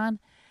podcast on,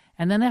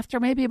 and then after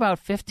maybe about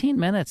 15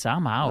 minutes,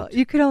 I'm out. Well,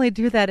 you could only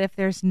do that if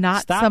there's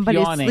not somebody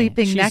yawning.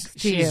 sleeping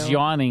next to you. She's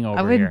yawning over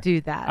here. I wouldn't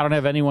do that. I don't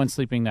have anyone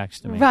sleeping next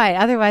to me. Right,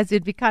 otherwise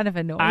it'd be kind of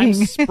annoying. I'm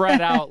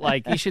spread out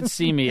like, you should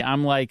see me.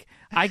 I'm like,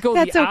 I go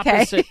That's the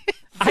opposite.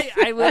 Okay.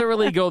 I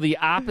literally go the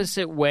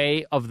opposite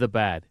way of the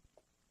bed.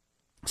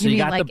 So you you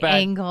mean got like the bed.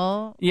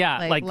 Angle?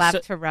 Yeah, like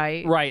left to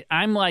right. Right.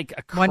 I'm like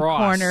across. One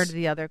corner to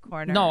the other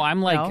corner. No, I'm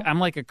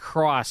like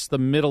across the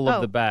middle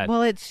of the bed.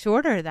 Well, it's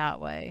shorter that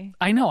way.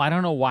 I know. I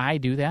don't know why I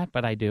do that,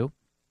 but I do.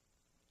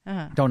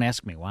 Uh-huh. Don't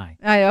ask me why.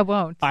 I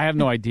won't. I have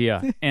no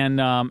idea.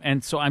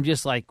 And so I'm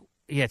just like,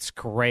 yeah, it's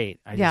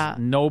great. It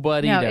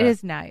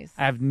is nice.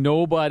 I have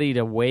nobody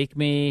to wake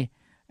me,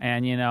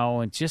 and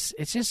it's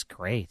just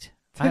great.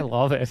 I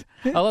love it.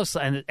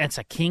 And it's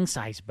a king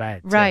size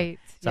bed. Too. Right.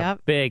 It's a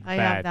big bed.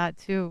 I have that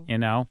too.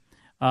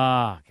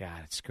 Oh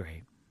God, it's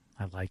great.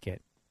 I like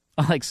it.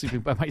 I like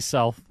sleeping by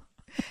myself.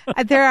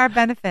 There are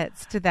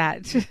benefits to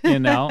that.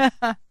 No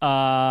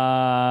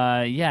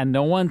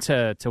one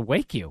to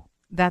wake you.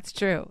 That's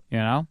true.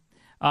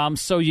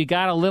 So you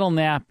got a little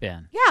nap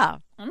in. Yeah,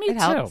 me it too.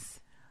 Helps.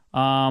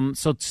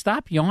 So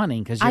stop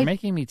yawning because you're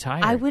making me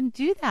tired. I wouldn't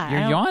do that.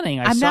 You're yawning.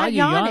 I saw you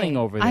yawning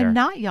over there. I'm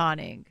not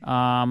yawning. What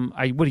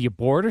are you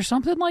bored or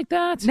something like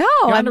that? No,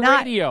 you're I'm on the not.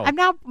 radio. I'm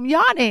not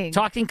yawning.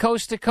 Talking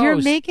coast to coast.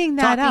 You're making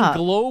that up.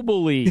 Talking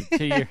globally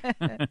to you.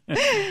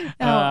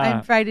 No,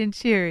 I'm bright and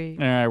cheery.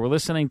 All right, we're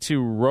listening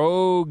to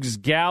Rogues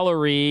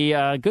Gallery,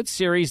 a good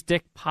series.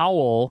 Dick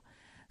Powell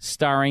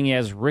starring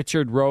as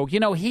Richard Rogue.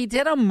 He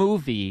did a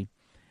movie.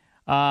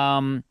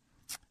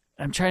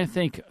 I'm trying to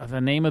think of the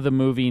name of the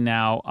movie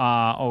now.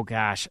 Oh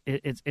gosh,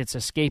 it's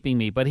escaping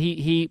me. But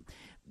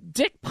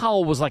Dick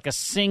Powell was like a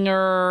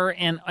singer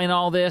and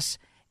all this,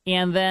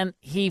 and then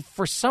he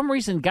for some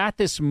reason got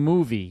this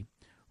movie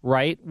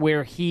right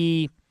where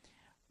he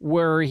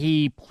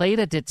played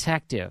a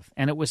detective,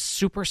 and it was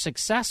super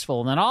successful.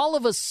 And then all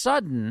of a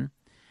sudden,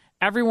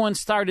 everyone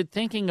started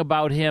thinking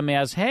about him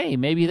as, hey,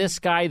 maybe this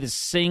guy, the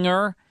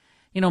singer.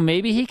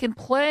 Maybe he can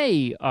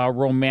play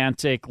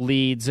romantic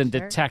leads and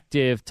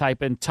detective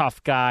type and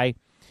tough guy.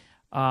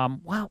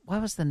 What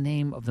was the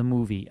name of the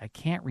movie? I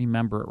can't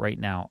remember it right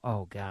now.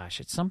 Oh, gosh.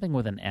 It's something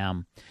with an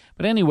M.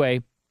 But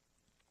anyway,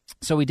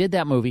 so we did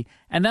that movie.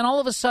 And then all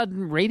of a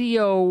sudden,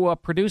 radio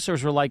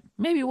producers were like,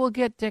 maybe we'll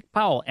get Dick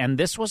Powell. And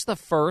this was the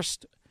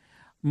first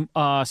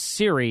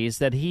series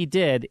that he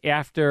did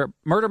after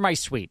Murder My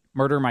Sweet.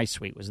 Murder My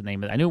Sweet was the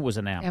name of it. I knew it was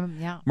an M.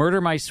 Yeah. Murder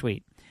My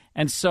Sweet.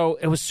 And so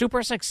it was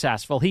super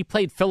successful. He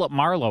played Philip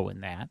Marlowe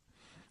in that.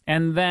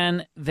 And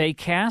then they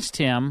cast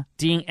him,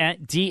 D.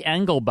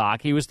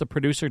 Engelbach, he was the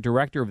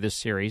producer-director of this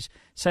series,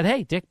 said,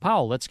 hey, Dick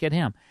Powell, let's get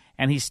him.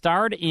 And he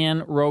starred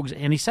in Rogues,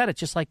 and he said it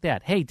just like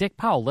that. Hey, Dick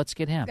Powell, let's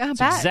get him.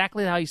 That's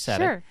exactly how he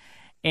said it.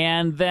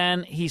 And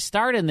then he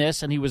starred in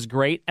this, and he was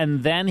great.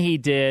 And then he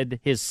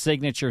did his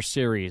signature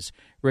series,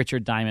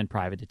 Richard Diamond,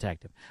 Private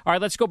Detective. All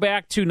right, let's go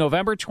back to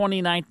November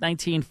 29th,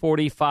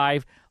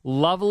 1945.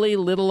 Lovely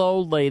little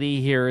old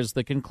lady. Here's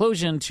the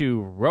conclusion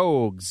to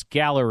Rogues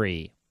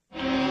Gallery.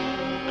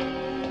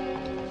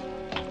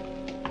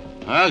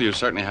 Well, you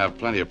certainly have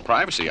plenty of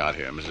privacy out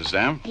here, Mrs.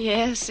 Dam.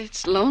 Yes,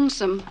 it's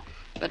lonesome.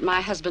 But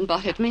my husband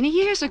bought it many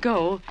years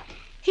ago.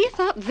 He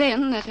thought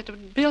then that it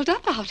would build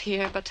up out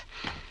here, but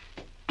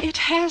it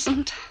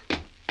hasn't.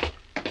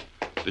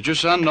 Did your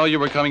son know you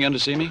were coming in to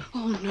see me?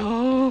 Oh,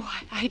 no.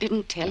 I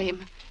didn't tell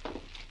him.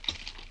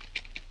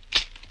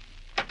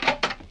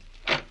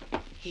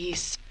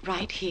 He's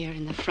right here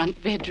in the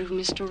front bedroom,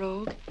 Mr.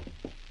 Rogue.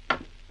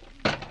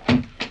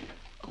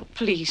 Oh,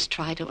 please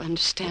try to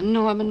understand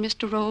Norman,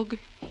 Mr. Rogue.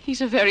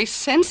 He's a very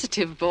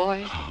sensitive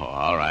boy. Oh,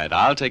 all right.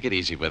 I'll take it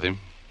easy with him.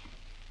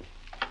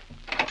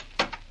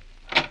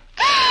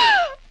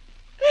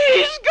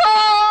 He's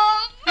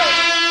gone!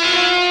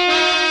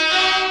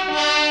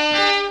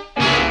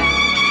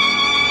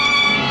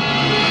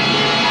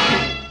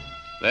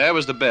 There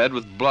was the bed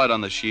with blood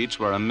on the sheets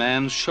where a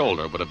man's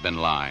shoulder would have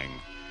been lying.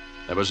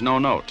 There was no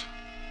note.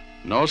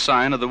 No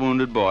sign of the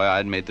wounded boy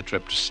I'd made the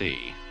trip to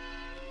see.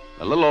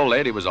 The little old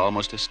lady was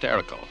almost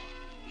hysterical.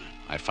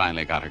 I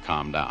finally got her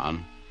calmed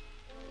down.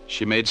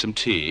 She made some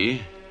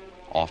tea,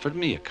 offered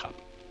me a cup.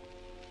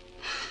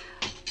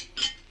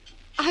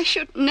 I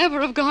should never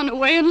have gone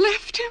away and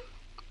left him.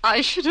 I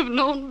should have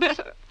known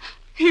better.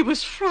 He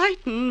was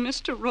frightened,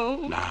 Mr.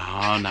 Rogue.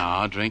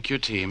 No, drink your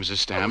tea, Mrs.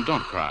 Stamp. Don't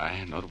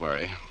cry. Don't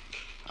worry.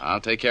 I'll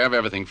take care of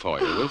everything for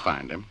you. We'll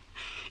find him.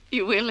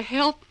 You will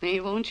help me,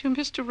 won't you,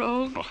 Mr.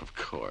 Rogue? Oh, of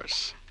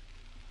course.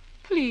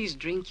 Please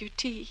drink your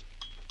tea.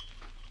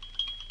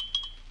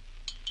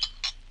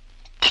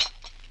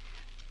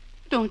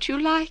 Don't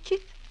you like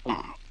it?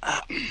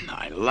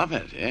 I love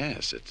it,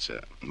 yes. It's,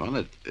 it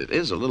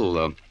is a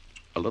little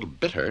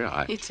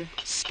bitter. It's a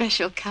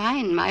special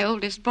kind my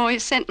oldest boy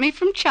sent me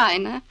from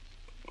China.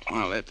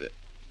 Well,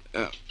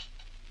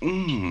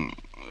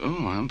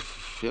 I'm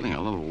feeling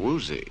a little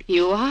woozy.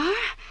 You are?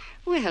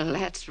 Well,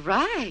 that's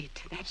right.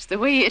 That's the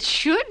way it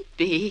should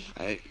be.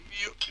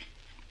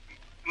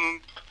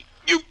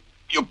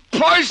 You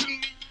poisoned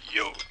me,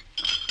 you...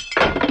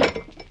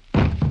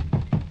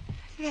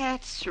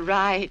 That's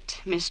right,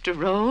 Mr.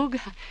 Rogue.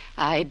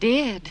 I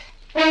did.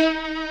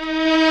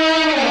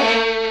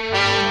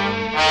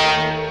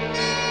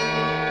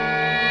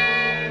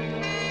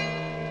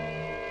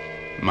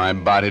 My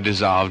body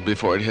dissolved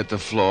before it hit the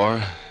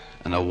floor,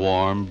 and a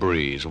warm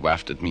breeze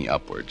wafted me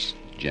upwards,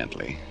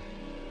 gently,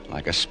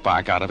 like a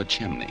spark out of a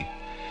chimney.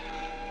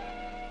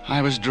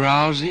 I was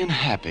drowsy and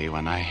happy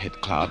when I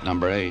hit cloud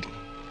number 8.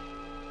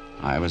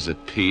 I was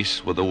at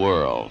peace with the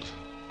world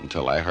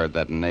until I heard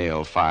that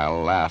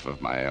nail-file laugh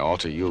of my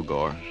alter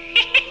ego.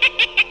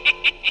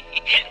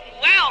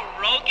 Well,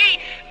 Rogie,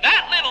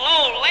 that little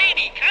old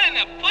lady kind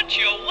of put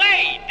you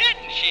away,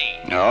 didn't she?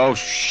 Oh,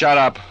 shut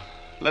up.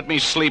 Let me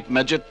sleep,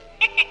 midget.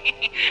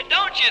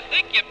 Don't you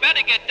think you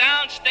better get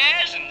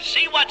downstairs and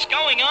see what's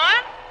going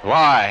on?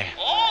 Why?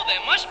 Oh, there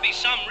must be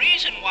some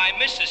reason why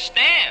Mrs.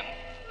 Stam,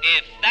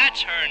 if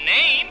that's her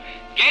name,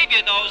 gave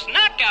you those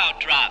knockout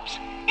drops.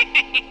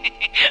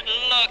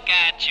 Look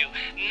at you,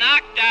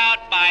 knocked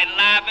out by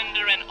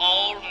Lavender and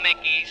old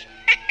Mickey's.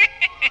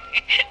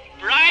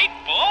 Bright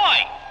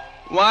boy.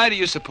 Why do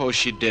you suppose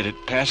she did it,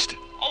 Pest?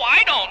 Oh,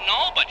 I don't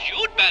know, but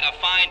you'd better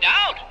find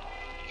out.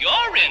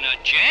 You're in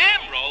a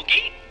jam,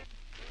 Rogie.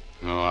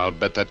 Oh, I'll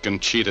bet that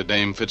Conchita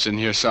dame fits in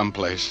here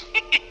someplace.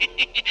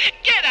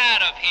 Get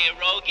out of here,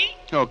 Rogie.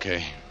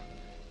 Okay.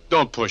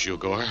 Don't push,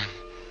 Ugor.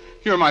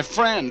 You're my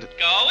friend.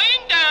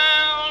 Going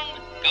down.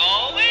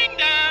 Going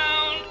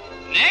down.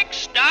 Next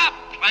stop,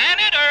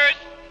 planet Earth.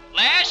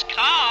 Last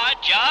car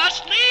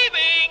just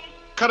leaving.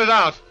 Cut it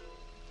out.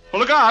 Oh,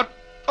 look out.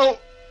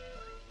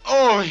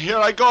 Oh, here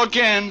I go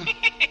again.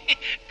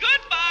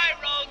 Goodbye,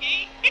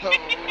 Rogie.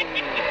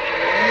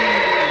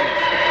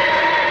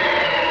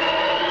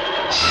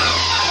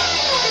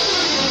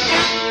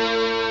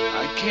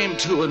 I came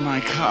to in my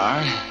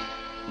car.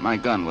 My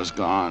gun was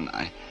gone.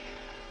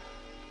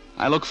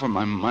 I looked for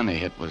my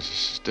money. It was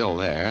still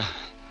there.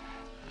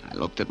 I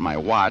looked at my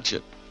watch.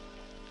 It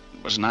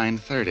was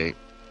 9:30.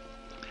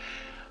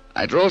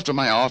 I drove to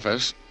my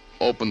office,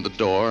 opened the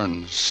door,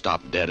 and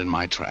stopped dead in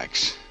my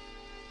tracks.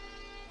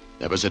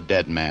 There was a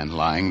dead man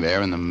lying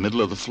there in the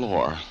middle of the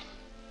floor.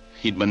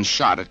 He'd been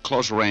shot at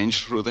close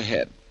range through the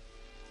head.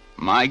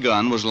 My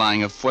gun was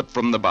lying a foot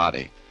from the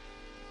body.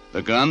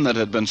 The gun that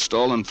had been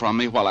stolen from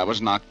me while I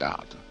was knocked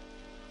out.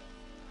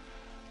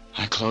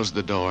 I closed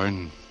the door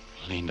and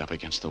leaned up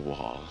against the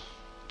wall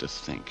to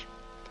think.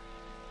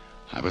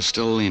 I was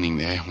still leaning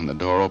there when the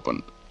door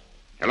opened.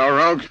 Hello,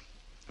 Rogue.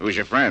 Who's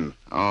your friend?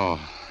 Oh,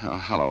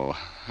 hello.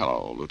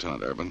 Hello,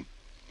 Lieutenant Urban.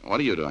 What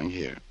are you doing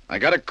here? I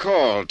got a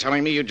call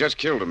telling me you just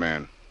killed a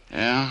man.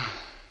 Yeah?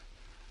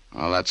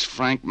 Well, that's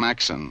Frank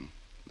Maxon,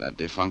 that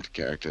defunct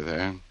character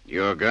there.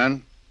 Your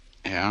gun?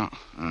 Yeah.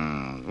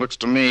 Looks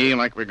to me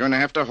like we're going to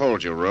have to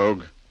hold you,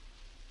 Rogue.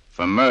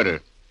 For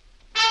murder.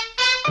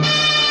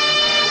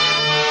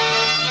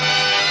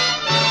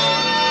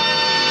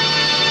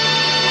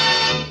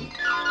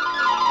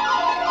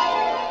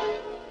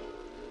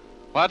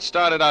 What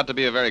started out to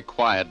be a very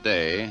quiet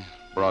day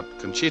brought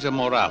Conchita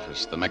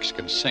Morales, the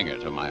Mexican singer,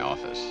 to my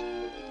office.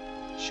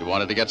 She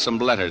wanted to get some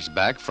letters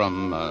back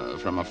from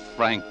a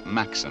Frank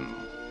Maxon.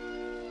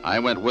 I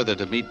went with her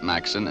to meet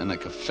Maxon in a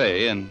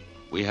cafe, and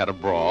we had a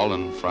brawl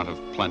in front of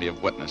plenty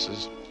of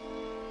witnesses.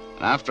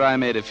 And after I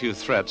made a few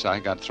threats, I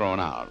got thrown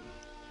out.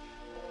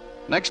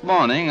 Next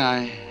morning,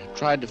 I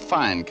tried to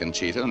find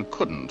Conchita and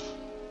couldn't.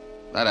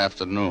 That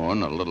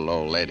afternoon, a little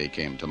old lady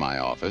came to my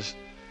office,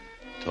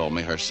 told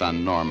me her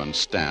son Norman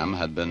Stam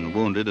had been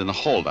wounded in a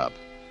holdup.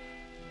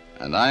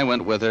 And I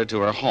went with her to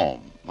her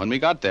home. When we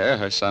got there,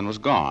 her son was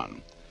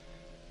gone.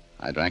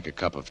 I drank a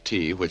cup of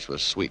tea, which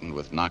was sweetened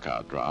with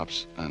knockout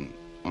drops, and,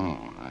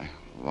 I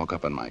woke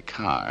up in my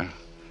car.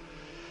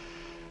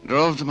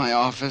 Drove to my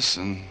office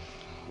and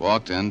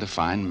walked in to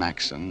find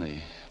Maxon, the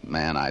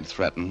man I'd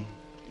threatened,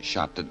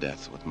 shot to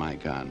death with my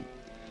gun.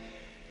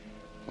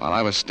 While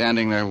I was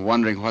standing there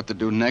wondering what to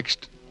do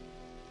next,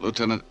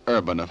 Lieutenant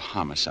Urban of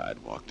Homicide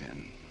walked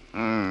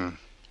in.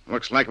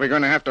 Looks like we're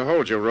going to have to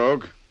hold you,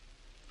 Rogue.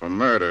 For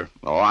murder.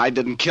 Oh, I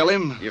didn't kill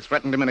him. You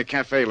threatened him in a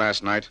cafe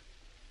last night.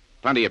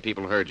 Plenty of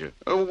people heard you.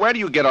 Where do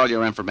you get all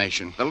your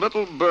information? The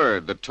little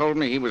bird that told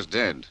me he was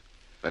dead.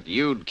 That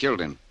you'd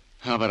killed him.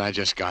 Oh, but I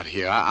just got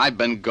here. I've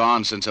been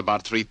gone since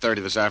about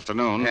 3:30 this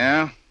afternoon.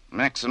 Yeah?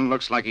 Maxon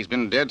looks like he's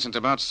been dead since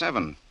about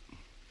 7.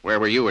 Where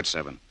were you at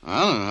 7?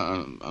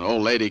 Well, an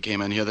old lady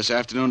came in here this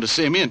afternoon to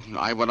see me, and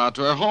I went out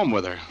to her home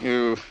with her.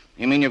 You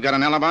mean you've got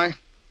an alibi?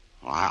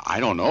 I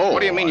don't know.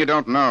 What do you mean you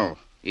don't know?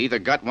 You either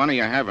got one or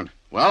you haven't.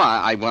 Well,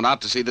 I went out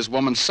to see this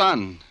woman's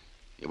son.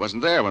 He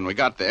wasn't there when we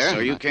got there. So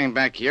you came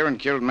back here and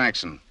killed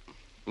Maxon.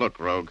 Look,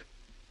 Rogue.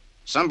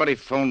 Somebody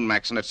phoned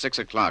Maxon at 6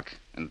 o'clock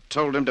and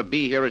told him to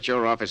be here at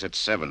your office at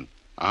 7.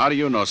 How do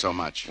you know so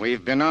much?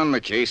 We've been on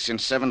the case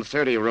since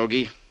 7:30,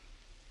 Rogie.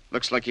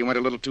 Looks like you went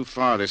a little too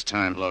far this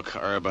time. Look,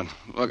 Urban,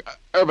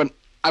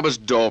 I was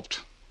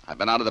doped. I've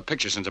been out of the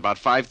picture since about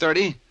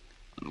 5:30.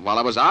 And while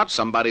I was out,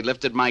 somebody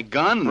lifted my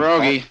gun.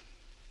 Rogie,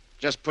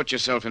 just put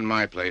yourself in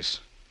my place.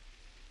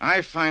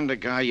 I find a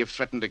guy you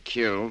threatened to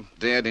kill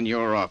dead in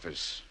your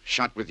office,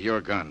 shot with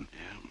your gun.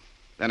 Yeah.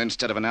 Then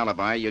instead of an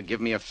alibi, you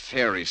give me a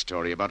fairy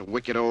story about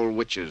wicked old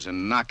witches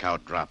and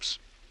knockout drops.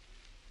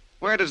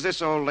 Where does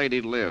this old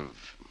lady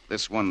live?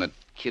 This one that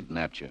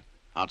kidnapped you?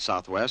 Out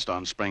southwest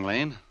on Spring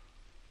Lane.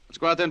 Let's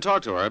go out there and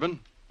talk to her,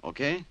 Urban.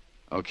 Okay?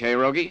 Okay,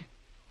 Rogie.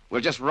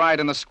 We'll just ride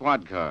in the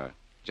squad car,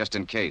 just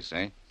in case,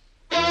 eh?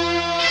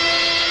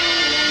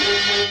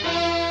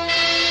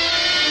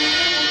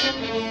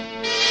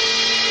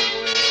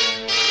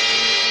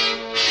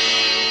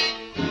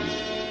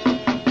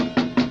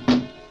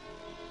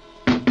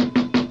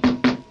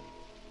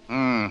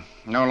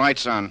 No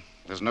lights on.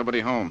 There's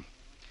nobody home.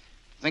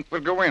 Think we'll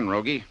go in,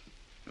 Rogie.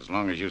 As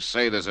long as you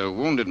say there's a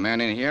wounded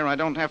man in here, I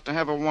don't have to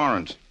have a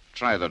warrant.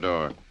 Try the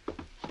door.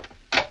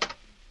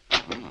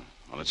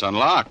 Well, it's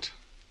unlocked.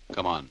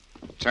 Come on.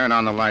 Turn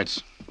on the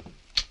lights.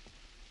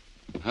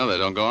 Well, they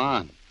don't go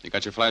on. You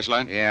got your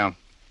flashlight? Yeah.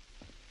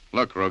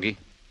 Look, Rogie.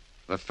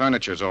 The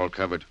furniture's all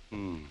covered.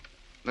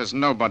 There's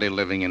nobody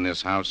living in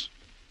this house.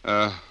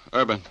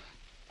 Urban,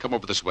 come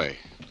over this way.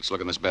 Let's look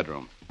in this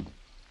bedroom.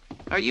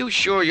 Are you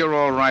sure you're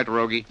all right,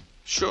 Rogie?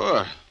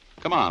 Sure.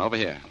 Come on, over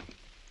here.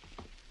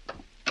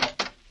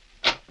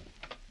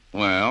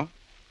 Well?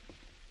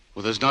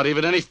 Well, there's not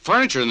even any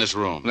furniture in this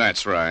room.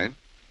 That's right.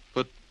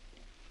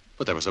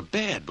 But there was a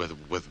bed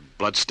with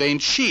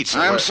blood-stained sheets.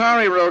 I'm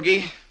sorry,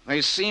 Rogie.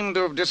 They seem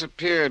to have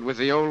disappeared with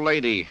the old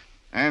lady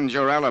and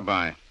your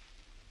alibi.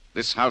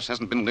 This house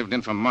hasn't been lived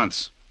in for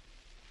months.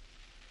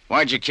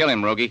 Why'd you kill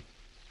him, Rogie?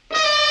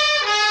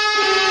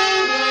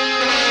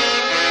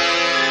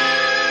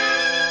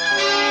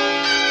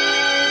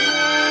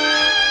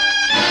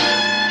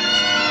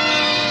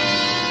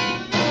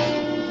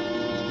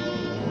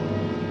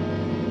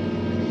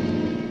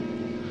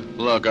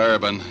 Look,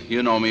 Urban,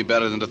 you know me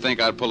better than to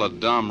think I'd pull a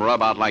dumb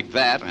rub out like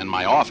that in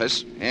my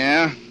office.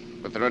 Yeah,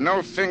 but there are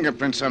no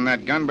fingerprints on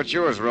that gun but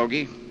yours,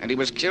 Rogie. And he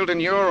was killed in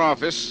your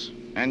office,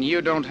 and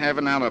you don't have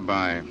an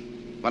alibi.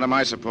 What am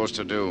I supposed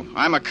to do?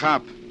 I'm a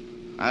cop.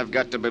 I've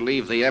got to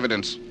believe the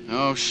evidence.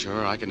 Oh,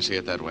 sure, I can see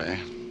it that way.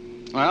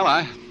 Well,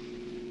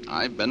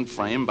 I've been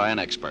framed by an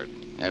expert.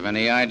 Have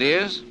any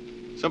ideas?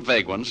 Some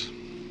vague ones.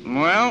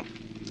 Well,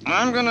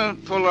 I'm gonna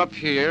pull up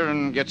here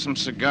and get some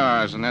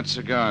cigars in that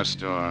cigar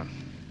store.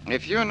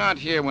 If you're not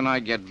here when I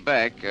get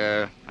back,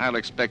 I'll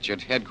expect you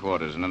at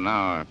headquarters in an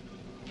hour.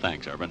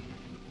 Thanks, Urban.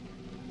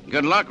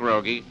 Good luck,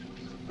 Rogie.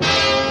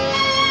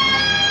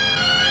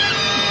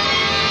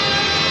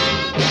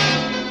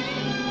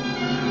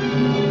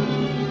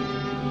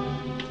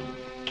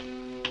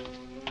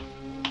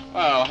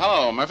 Well,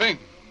 hello, Murphy.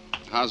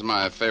 How's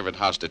my favorite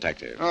house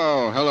detective?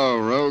 Oh, hello,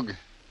 Rogue.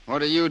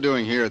 What are you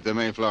doing here at the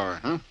Mayflower,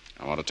 huh?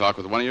 I want to talk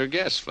with one of your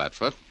guests,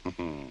 Flatfoot.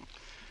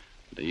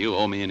 Do you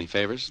owe me any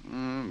favors?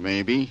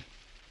 Maybe.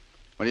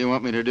 What do you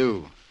want me to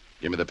do?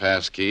 Give me the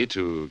pass key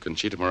to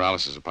Conchita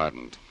Morales'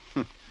 apartment.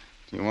 Do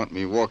you want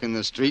me walking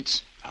the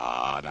streets?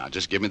 Now,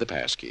 just give me the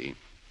pass key.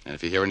 And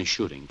if you hear any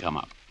shooting, come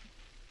up.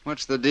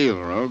 What's the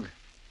deal, Rogue?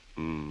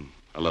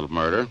 A little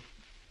murder.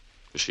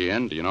 Is she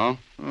in? Do you know?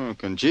 Oh,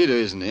 Conchita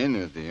isn't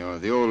in.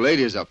 The old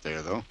lady's up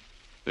there, though.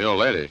 The old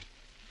lady?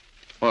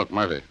 Look,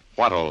 Murphy,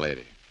 what old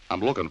lady?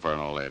 I'm looking for an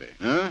old lady.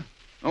 Huh?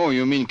 Oh,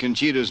 you mean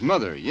Conchita's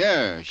mother.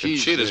 Yeah,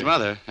 she's... Conchita's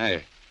mother?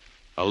 Hey,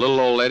 a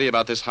little old lady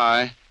about this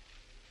high.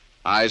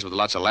 Eyes with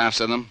lots of laughs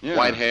in them. Yeah.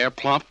 White hair,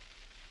 plump.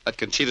 That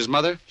Conchita's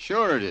mother?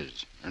 Sure it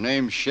is. Her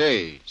name's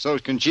Shea.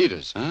 So's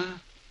Conchita's. Huh?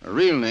 Her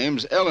real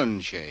name's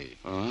Ellen Shea.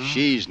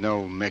 She's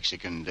no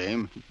Mexican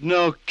dame.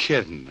 No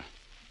kidding.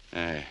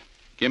 Hey,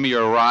 give me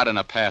your rod and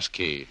a pass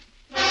key.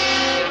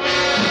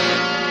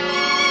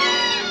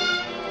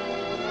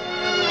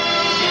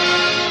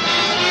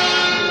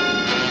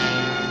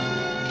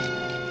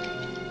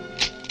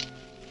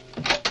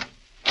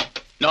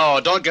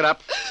 No, don't get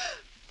up.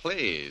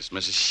 Please,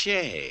 Mrs.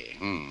 Shea.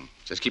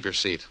 Just keep your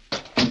seat.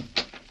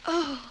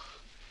 Oh,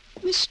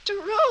 Mr.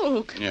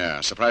 Rogue.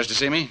 Yeah, surprised to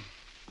see me?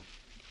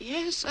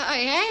 Yes, I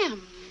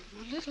am.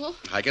 A little.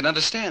 I can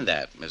understand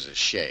that, Mrs.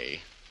 Shea.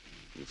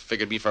 You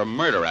figured me for a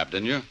murder rap,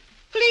 didn't you?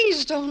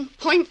 Please don't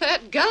point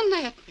that gun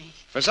at me.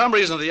 For some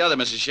reason or the other,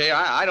 Mrs. Shea,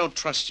 I don't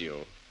trust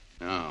you.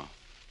 No.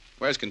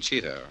 Where's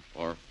Conchita,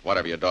 or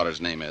whatever your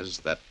daughter's name is,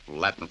 that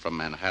Latin from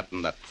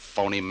Manhattan, that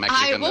phony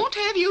Mexican... I won't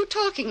have you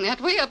talking that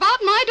way about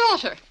my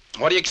daughter.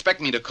 What do you expect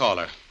me to call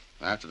her?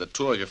 After the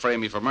two of you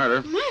framed me for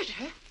murder.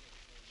 Murder?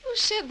 You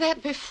said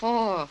that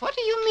before. What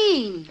do you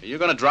mean? Are you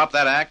going to drop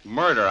that act?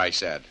 Murder, I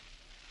said.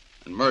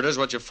 And murder's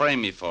what you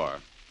framed me for.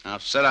 Now,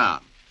 sit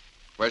down.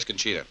 Where's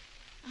Conchita?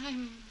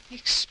 I'm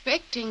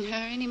expecting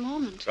her any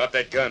moment. Drop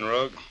that gun,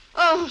 Rogue.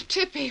 Oh,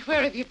 Tippy,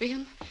 where have you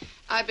been?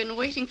 I've been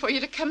waiting for you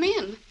to come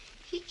in.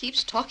 He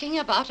keeps talking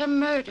about a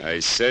murder.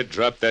 I said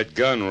drop that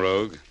gun,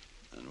 Rogue.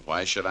 And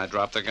why should I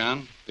drop the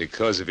gun?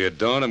 Because if you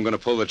don't, I'm going to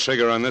pull the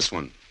trigger on this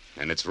one.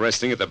 And it's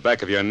resting at the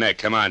back of your neck.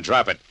 Come on,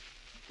 drop it.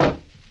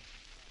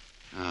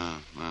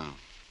 Well,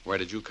 where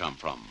did you come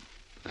from?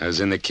 I was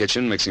in the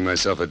kitchen mixing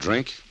myself a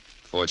drink,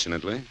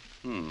 fortunately.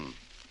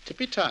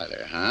 Tippy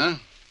Tyler, huh?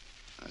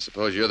 I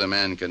suppose you're the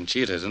man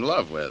Conchita's in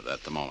love with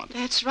at the moment.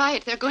 That's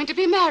right. They're going to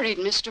be married,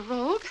 Mr.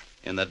 Rogue.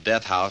 In the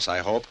death house, I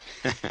hope.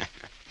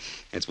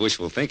 It's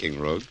wishful thinking,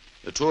 Rogue.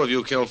 The two of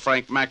you killed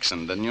Frank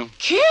Maxon, didn't you?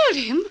 Killed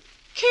him?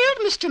 Killed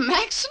Mr.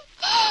 Maxon?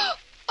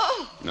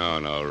 Oh.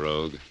 No,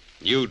 Rogue.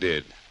 You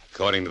did,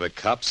 according to the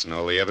cops and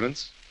all the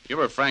evidence. You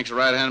were Frank's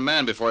right-hand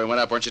man before he went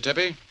up, weren't you,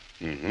 Tippy?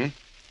 Mm-hmm.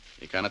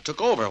 He kind of took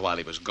over while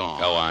he was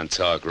gone. Go on,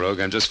 talk, Rogue.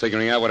 I'm just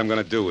figuring out what I'm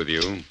going to do with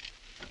you.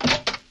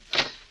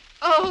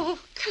 Oh,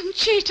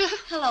 Conchita.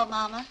 Hello,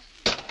 Mama.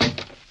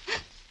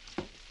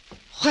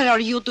 What are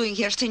you doing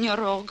here, Senor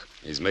Rogue?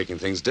 He's making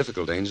things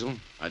difficult, Angel.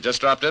 I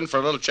just dropped in for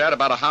a little chat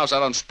about a house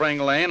out on Spring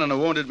Lane and a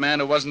wounded man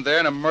who wasn't there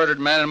and a murdered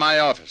man in my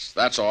office.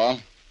 That's all.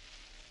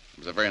 It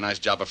was a very nice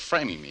job of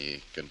framing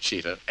me,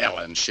 Conchita,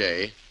 Ellen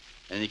Shea.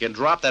 And you can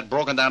drop that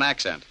broken-down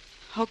accent.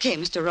 Okay,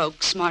 Mr.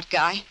 Rogue, smart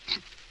guy.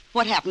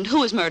 What happened?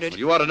 Who was murdered? Well,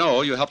 you ought to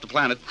know. You helped to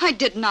plan it. I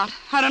did not.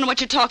 I don't know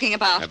what you're talking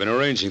about. I've been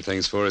arranging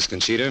things for us,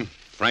 Conchita.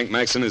 Frank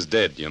Maxon is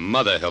dead. Your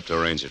mother helped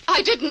arrange it.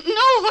 I didn't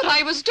know what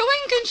I was doing,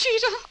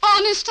 Conchita.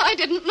 Honest, I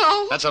didn't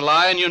know. That's a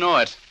lie, and you know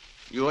it.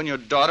 You and your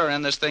daughter are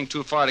in this thing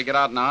too far to get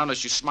out now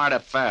unless you smart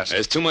up fast.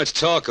 There's too much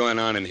talk going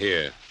on in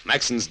here.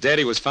 Maxon's dead.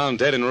 He was found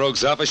dead in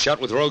Rogue's office, shot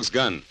with Rogue's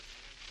gun.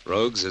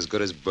 Rogue's as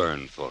good as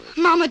burned for it.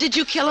 Mama, did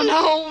you kill him?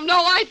 No,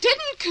 I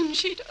didn't,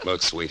 Conchita.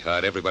 Look,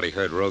 sweetheart, everybody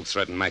heard Rogue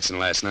threaten Maxon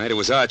last night. It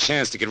was our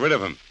chance to get rid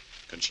of him.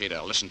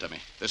 Conchita, listen to me.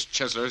 This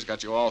chiseler's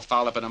got you all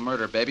fouled up in a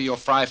murder, baby. You'll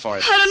fry for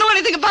it. I don't know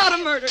anything about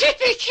a murder.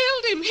 Tippy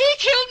killed him. He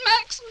killed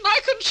Maxon. My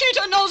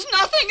Conchita knows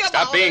nothing about it.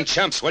 Stop being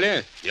chumps, will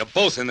you? You're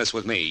both in this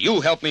with me. You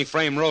helped me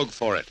frame Rogue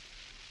for it.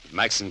 With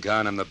Maxon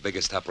gone, I'm the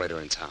biggest operator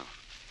in town.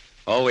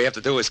 All we have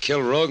to do is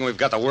kill Rogue, and we've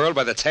got the world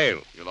by the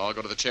tail. You'll all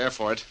go to the chair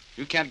for it.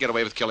 You can't get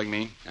away with killing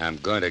me. I'm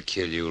going to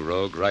kill you,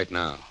 Rogue, right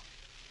now.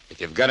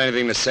 If you've got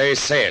anything to say,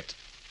 say it.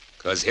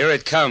 Because here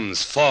it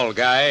comes, fall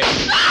guy.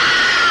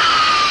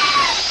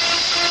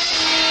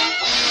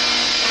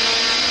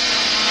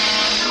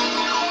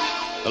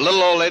 The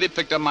little old lady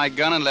picked up my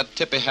gun and let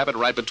Tippy have it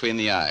right between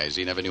the eyes.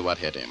 He never knew what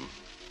hit him.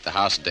 The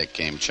house dick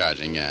came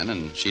charging in,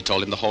 and she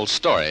told him the whole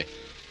story.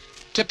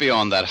 Tippy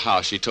owned that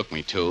house she took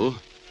me to.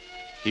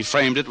 He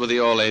framed it with the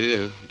old lady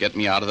to get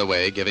me out of the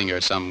way, giving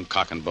her some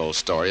cock-and-bull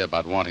story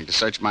about wanting to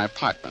search my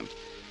apartment.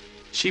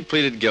 She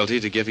pleaded guilty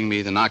to giving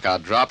me the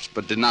knockout drops,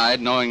 but denied,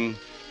 knowing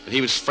that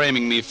he was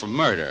framing me for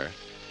murder.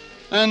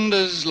 And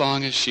as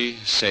long as she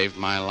saved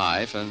my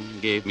life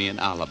and gave me an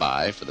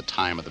alibi for the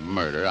time of the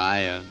murder,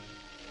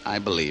 I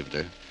believed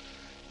her.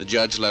 The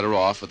judge let her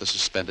off with a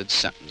suspended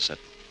sentence at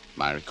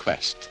my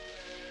request.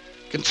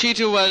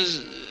 Conchita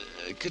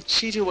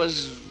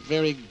was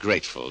very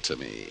grateful to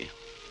me.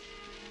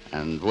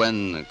 And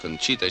when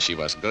Conchita, she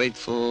was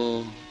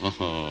grateful,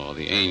 oh,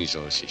 the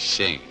angel she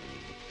sing.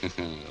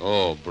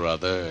 Oh,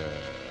 brother.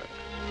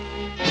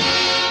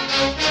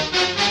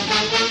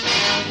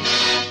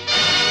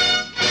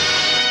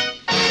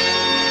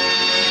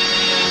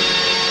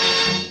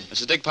 This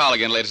is Dick Powell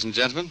again, ladies and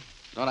gentlemen.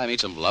 Don't I meet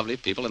some lovely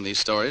people in these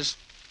stories?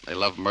 They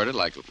love murder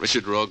like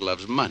Richard Rogue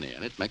loves money,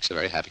 and it makes a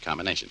very happy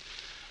combination.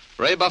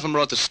 Ray Buffum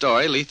wrote the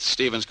story, Leith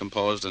Stevens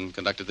composed and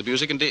conducted the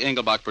music, and Dee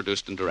Engelbach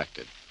produced and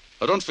directed.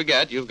 But don't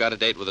forget, you've got a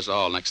date with us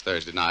all next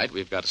Thursday night.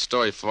 We've got a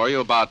story for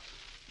you about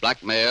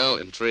blackmail,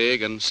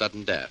 intrigue, and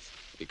sudden death.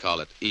 We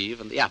call it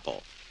Eve and the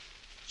Apple.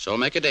 So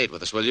make a date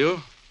with us, will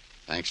you?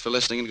 Thanks for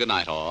listening, and good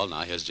night, all.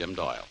 Now here's Jim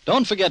Doyle.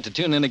 Don't forget to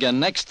tune in again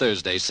next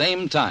Thursday,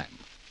 same time.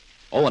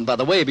 Oh, and by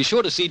the way, be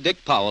sure to see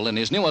Dick Powell in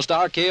his newest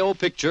RKO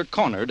picture,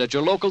 Cornered, at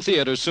your local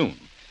theater soon.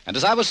 And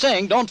as I was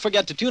saying, don't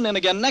forget to tune in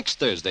again next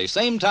Thursday,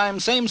 same time,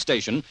 same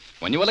station,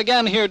 when you will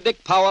again hear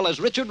Dick Powell as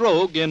Richard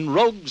Rogue in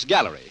Rogue's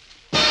Gallery.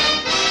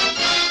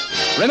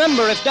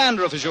 Remember, if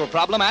dandruff is your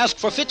problem, ask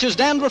for Fitch's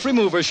Dandruff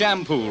Remover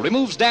Shampoo.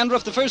 Removes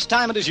dandruff the first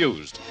time it is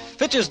used.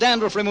 Fitch's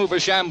Dandruff Remover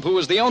Shampoo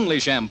is the only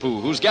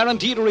shampoo whose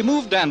guarantee to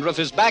remove dandruff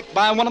is backed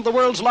by one of the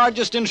world's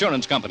largest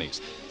insurance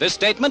companies. This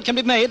statement can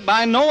be made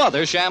by no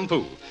other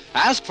shampoo.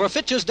 Ask for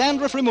Fitch's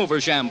Dandruff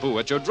Remover Shampoo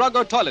at your drug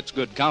or toilet's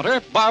good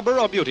counter, barber,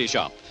 or beauty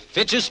shop.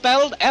 Fitch is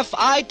spelled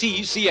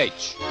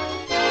F-I-T-C-H.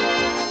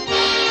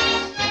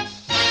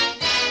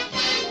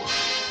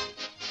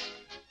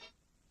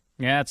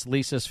 Yeah, it's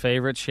Lisa's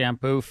favorite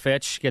shampoo.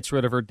 Fitch gets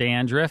rid of her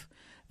dandruff.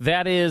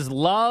 That is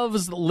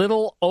Love's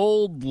Little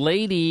Old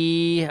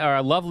Lady,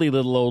 or Lovely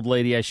Little Old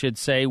Lady, I should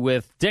say,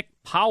 with Dick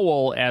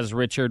Powell as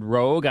Richard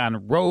Rogue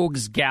on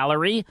Rogue's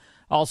Gallery.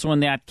 Also in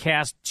that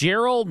cast,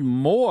 Gerald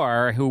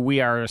Moore, who we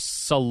are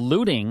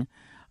saluting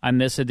on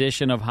this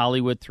edition of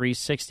Hollywood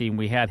 360.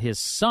 We had his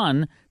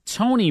son,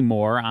 Tony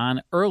Moore,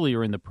 on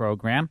earlier in the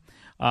program.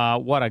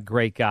 What a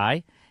great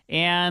guy.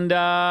 And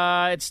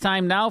it's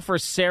time now for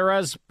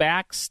Sarah's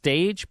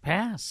Backstage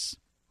Pass.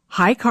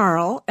 Hi,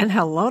 Carl, and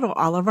hello to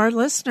all of our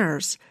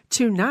listeners.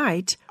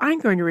 Tonight, I'm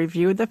going to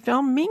review the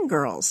film Mean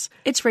Girls.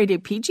 It's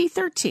rated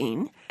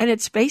PG-13, and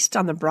it's based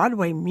on the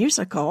Broadway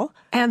musical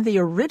and the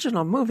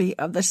original movie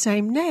of the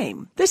same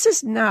name. This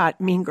is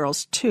not Mean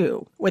Girls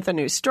 2 with a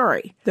new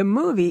story. The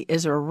movie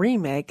is a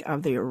remake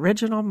of the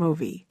original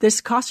movie.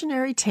 This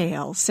cautionary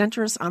tale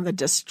centers on the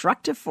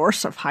destructive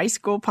force of high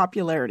school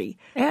popularity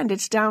and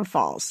its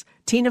downfalls.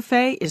 Tina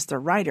Fey is the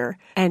writer,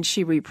 and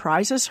she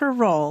reprises her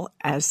role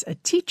as a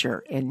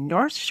teacher in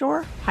North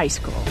Shore High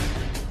School.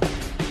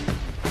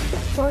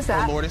 What was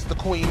that? Oh, Lord, it's the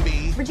Queen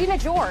Bee. Regina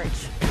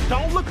George.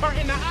 Don't look her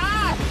in the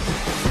eye!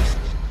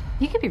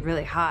 You could be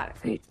really hot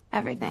if we eat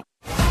everything.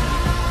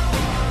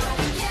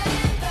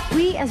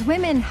 We as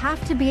women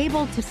have to be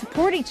able to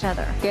support each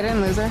other. Get in,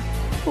 loser.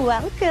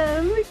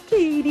 Welcome,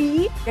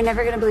 Katie. You're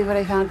never going to believe what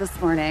I found this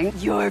morning.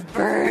 Your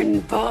burn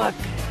book.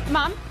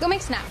 Mom, go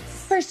make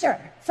snacks. For sure.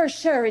 For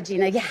sure,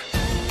 Regina, yeah.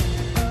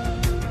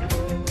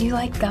 Do you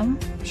like gum?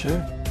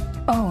 Sure.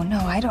 Oh, no,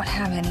 I don't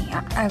have any.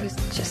 I was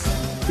just...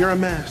 You're a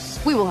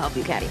mess. We will help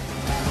you, Caddy.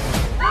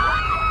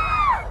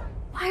 Why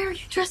are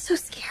you dressed so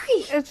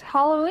scary? It's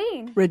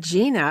Halloween.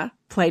 Regina,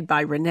 played by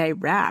Renee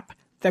Rapp,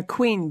 the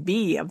Queen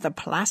Bee of the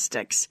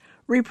Plastics,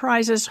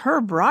 reprises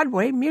her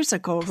Broadway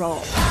musical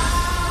role.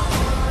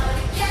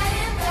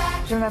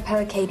 Je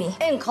m'appelle Katie.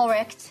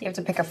 Incorrect. You have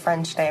to pick a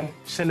French name.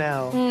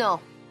 Chanel. No.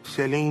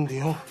 Celine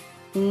Dion.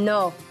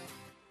 No.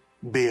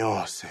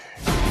 Beyonce.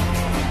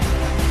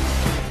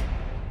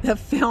 The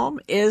film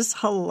is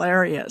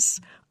hilarious.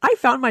 I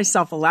found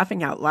myself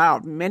laughing out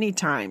loud many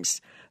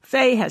times.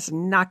 Faye has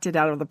knocked it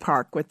out of the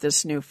park with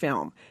this new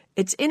film.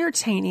 It's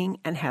entertaining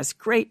and has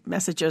great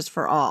messages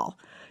for all.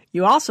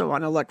 You also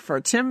want to look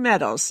for Tim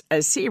Meadows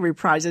as he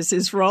reprises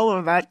his role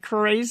of that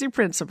crazy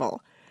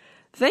principal.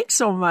 Thanks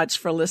so much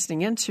for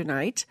listening in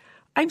tonight.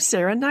 I'm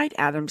Sarah Knight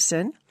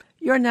Adamson,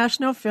 your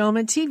national film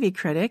and TV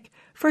critic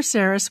for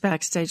Sarah's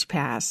Backstage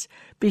Pass.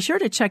 Be sure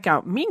to check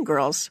out Mean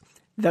Girls,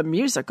 the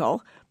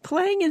musical,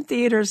 playing in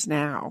theaters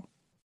now.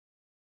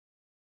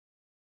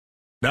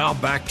 Now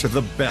back to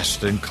the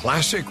best in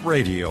classic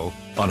radio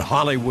on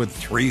Hollywood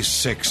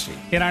 360.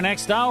 In our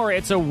next hour,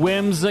 it's a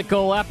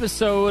whimsical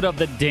episode of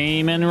the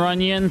Damon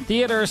Runyon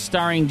Theater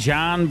starring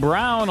John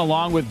Brown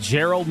along with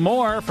Gerald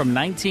Moore from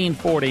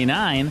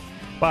 1949.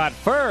 But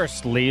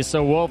first,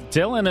 Lisa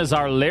Wolf-Dillon is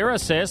our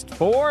lyricist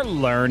for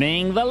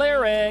Learning the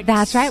Lyrics.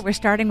 That's right. We're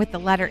starting with the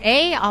letter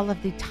A. All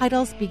of the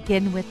titles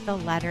begin with the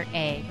letter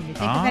A. Can you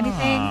think of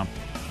anything?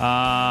 La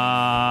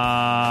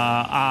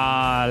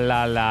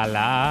la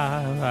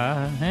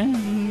la.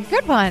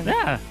 Good one.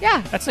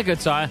 Yeah. That's a good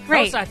song.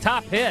 Great. That was a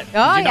top hit.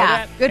 Oh, Did you know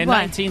yeah. that? Good in one.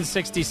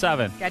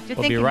 1967. Got you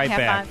We'll be right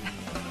back.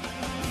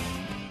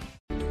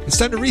 It's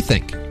time to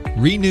rethink,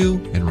 renew,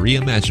 and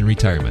reimagine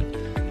retirement.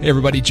 Hey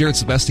everybody, Jared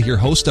Sebesta here,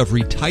 host of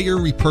Retire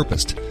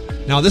Repurposed.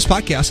 Now, this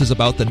podcast is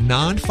about the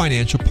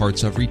non-financial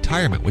parts of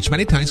retirement, which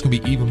many times can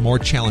be even more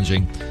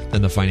challenging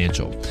than the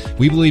financial.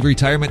 We believe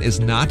retirement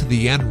is not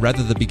the end,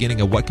 rather the beginning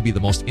of what could be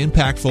the most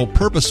impactful,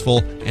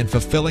 purposeful, and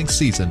fulfilling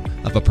season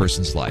of a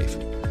person's life.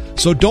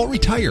 So don't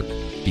retire,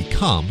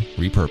 become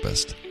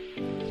repurposed.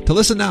 To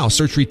listen now,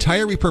 search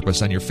Retire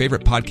Repurposed on your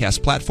favorite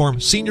podcast platform,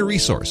 Senior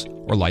Resource,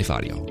 or Life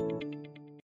Audio.